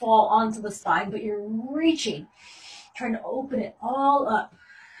fall onto the spine, but you're reaching. Trying to open it all up.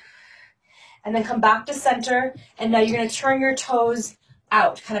 And then come back to center. And now you're going to turn your toes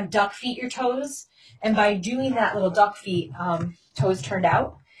out. Kind of duck feet your toes. And by doing that little duck feet, toes turned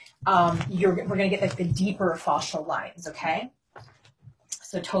out, we're going to get like the deeper fascial lines, okay?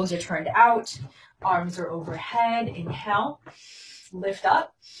 So toes are turned out. Arms are overhead. Inhale. Lift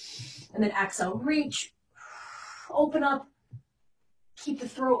up. And then exhale. Reach. Open up. Keep the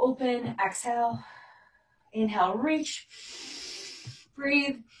throat open. Exhale. Inhale, reach,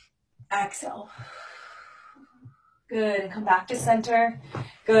 breathe, exhale. Good, and come back to center.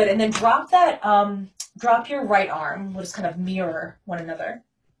 Good, and then drop your right arm. We'll just kind of mirror one another.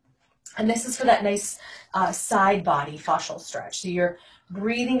 And this is for that nice side body fascial stretch. So you're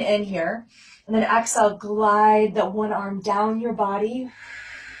breathing in here, and then exhale, glide that one arm down your body.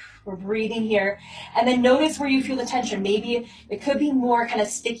 We're breathing here. And then notice where you feel the tension. Maybe it could be more kind of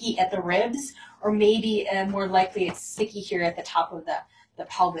sticky at the ribs, or maybe more likely it's sticky here at the top of the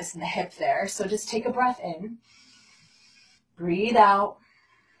pelvis and the hip there. So just take a breath in. Breathe out.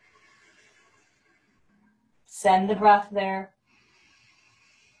 Send the breath there.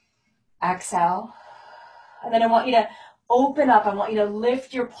 Exhale. And then I want you to open up. I want you to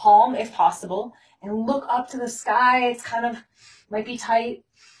lift your palm if possible and look up to the sky. It's kind of, might be tight.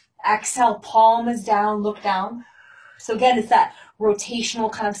 Exhale, palm is down, look down. So again, it's that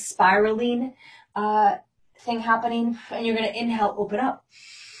rotational kind of spiraling thing happening. And you're going to inhale, open up,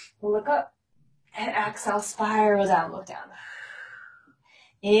 look up. And exhale, spiral down, look down.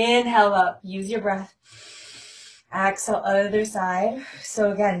 Inhale up, use your breath. Exhale, other side.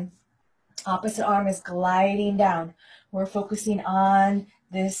 So again, opposite arm is gliding down. We're focusing on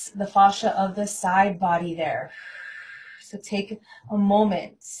the fascia of the side body there. So take a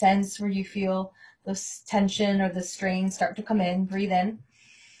moment, sense where you feel this tension or the strain start to come in. Breathe in,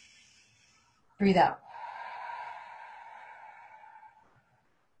 breathe out.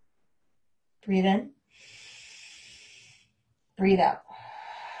 Breathe in, breathe out.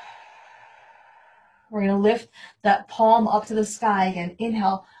 We're going to lift that palm up to the sky again.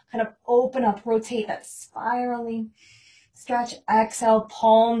 Inhale, kind of open up, rotate that spiraling stretch. Exhale,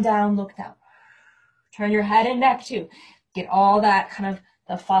 palm down, look down. Turn your head and neck too. Get all that kind of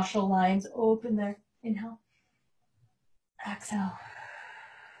the fascial lines open there. Inhale. Exhale.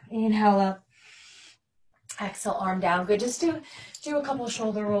 Inhale up. Exhale, arm down. Good. Just do a couple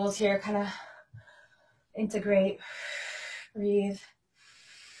shoulder rolls here. Kind of integrate. Breathe.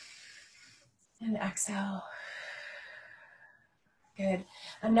 And exhale. Good.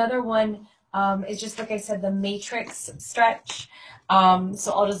 Another one is just like I said, the matrix stretch.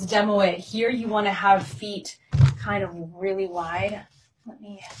 So I'll just demo it. Here you want to have feet kind of really wide. Let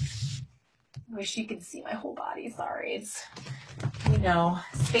me, I wish you could see my whole body. Sorry, it's,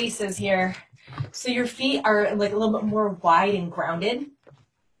 spaces here. So your feet are like a little bit more wide and grounded.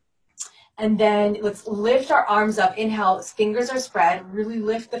 And then let's lift our arms up. Inhale, fingers are spread. Really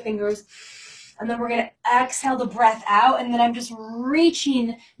lift the fingers. And then we're going to exhale the breath out. And then I'm just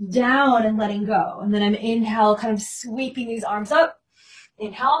reaching down and letting go. And then I'm inhale, kind of sweeping these arms up.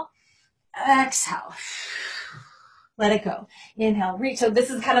 Inhale, exhale. Let it go. Inhale, reach. So this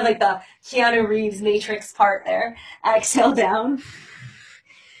is kind of like the Keanu Reeves Matrix part there. Exhale down.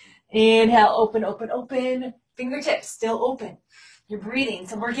 Inhale, open, open, open. Fingertips still open. You're breathing.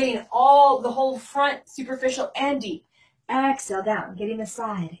 So we're getting the whole front, superficial and deep. Exhale down, getting the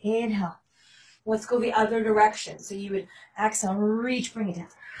side. Inhale. Let's go the other direction. So you would exhale, reach, bring it down.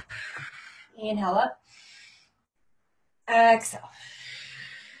 Inhale up. Exhale.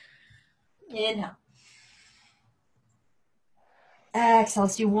 Inhale. Exhale.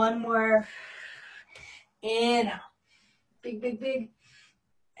 Let's do one more. Inhale. Big, big, big.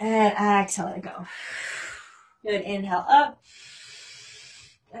 And exhale, let it go. Good. Inhale up.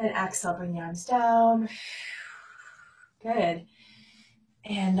 And exhale, bring the arms down. Good.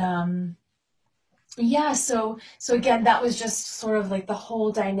 And yeah, so again, that was just sort of like the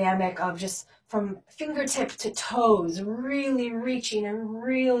whole dynamic of just from fingertip to toes, really reaching and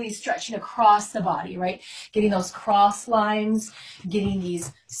really stretching across the body, right? Getting those cross lines, getting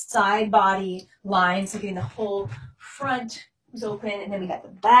these side body lines, so getting the whole front is open, and then we got the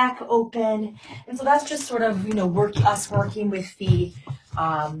back open. And so that's just sort of, us working with the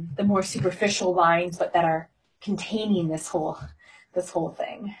more superficial lines, but that are containing this whole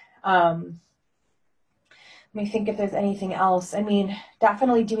thing. Let me think if there's anything else. I mean,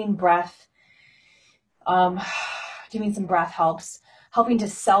 definitely doing breath. Doing some breath helps. Helping to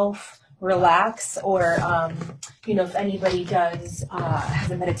self-relax, or, if anybody has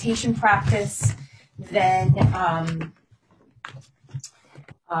a meditation practice, then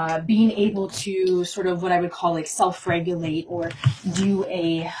being able to sort of what I would call like self-regulate, or do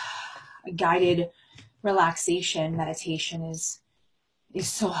a guided relaxation meditation is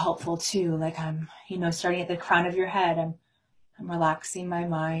so helpful too. Like I'm, starting at the crown of your head, I'm relaxing my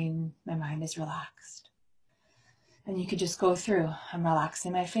mind. My mind is relaxed. And you could just go through, I'm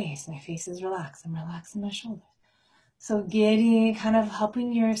relaxing my face is relaxed. I'm relaxing my shoulders. So kind of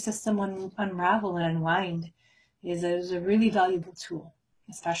helping your system unravel and unwind is a really valuable tool,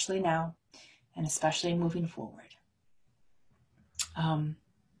 especially now and especially moving forward.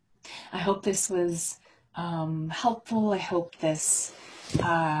 I hope this was helpful. I hope this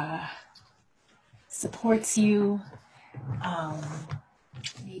supports you.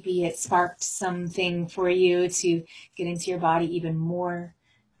 Maybe it sparked something for you to get into your body even more.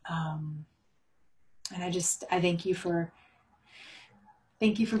 And I thank you for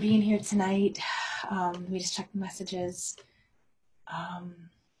being here tonight. Let me just check the messages.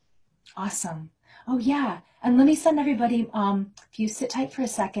 Awesome. Oh yeah. And let me send everybody, if you sit tight for a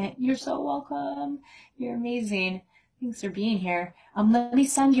second, you're so welcome. You're amazing. Thanks for being here. Let me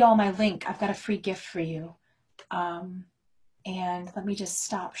send you all my link. I've got a free gift for you. And let me just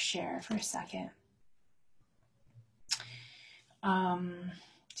stop share for a second. My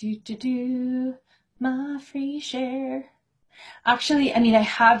free share. Actually, I mean, I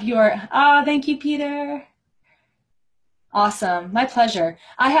have your, thank you, Peter. Awesome. My pleasure.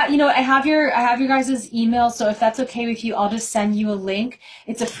 I have your guys' email. So if that's okay with you, I'll just send you a link.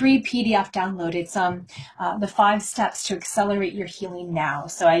 It's a free PDF download. It's the 5 steps to accelerate your healing now.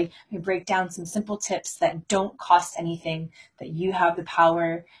 So I break down some simple tips that don't cost anything, that you have the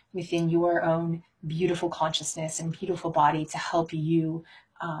power within your own beautiful consciousness and beautiful body to help you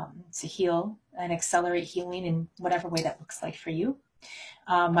to heal and accelerate healing in whatever way that looks like for you.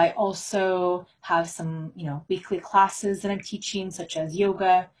 I also have some, weekly classes that I'm teaching, such as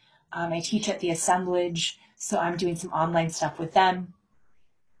yoga. I teach at the assemblage, so I'm doing some online stuff with them.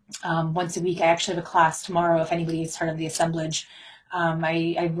 Once a week, I actually have a class tomorrow, if anybody has heard of the assemblage.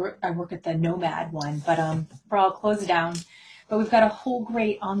 I work at the Nomad one, but I'll close it down. But we've got a whole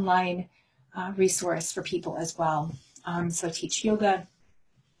great online resource for people as well. So I teach yoga,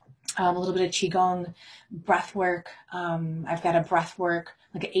 a little bit of qigong, breath work. I've got a breath work,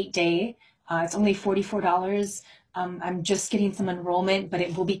 like an 8-day. It's only $44. I'm just getting some enrollment, but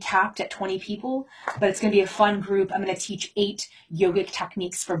it will be capped at 20 people. But it's going to be a fun group. I'm going to teach 8 yogic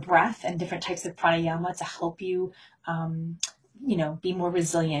techniques for breath and different types of pranayama to help you, be more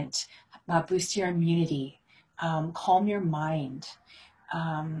resilient, boost your immunity, calm your mind,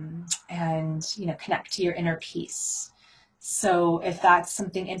 and connect to your inner peace. So if that's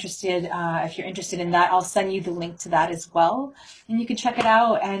something if you're interested in that, I'll send you the link to that as well, and you can check it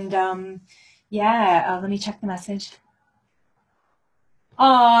out. And let me check the message.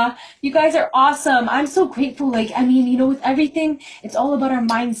 You guys are awesome. I'm so grateful. With everything, it's all about our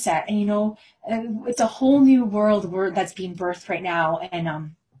mindset, and it's a whole new world that's being birthed right now.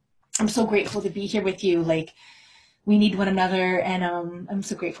 And I'm so grateful to be here with you. We need one another, and I'm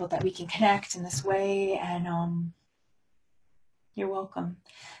so grateful that we can connect in this way. And you're welcome.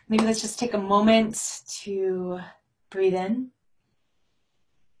 Maybe let's just take a moment to breathe in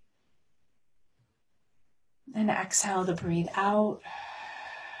and exhale to breathe out.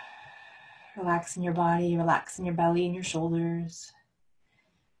 Relaxing your body, relaxing your belly and your shoulders.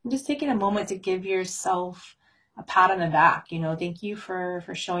 And just taking a moment to give yourself a pat on the back. Thank you for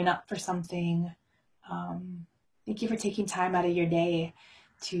showing up for something. Thank you for taking time out of your day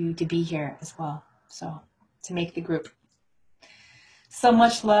to be here as well. So to make the group. So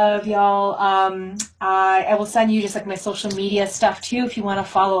much love, y'all. I will send you just like my social media stuff too if you want to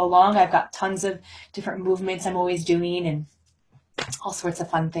follow along. I've got tons of different movements I'm always doing and all sorts of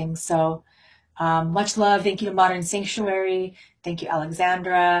fun things. So much love. Thank you to Modern Sanctuary. Thank you,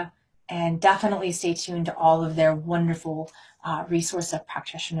 Alexandra. And definitely stay tuned to all of their wonderful resource of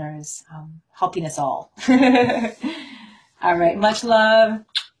practitioners helping us all. All right. Much love.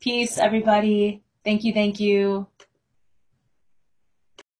 Peace, everybody. Thank you. Thank you.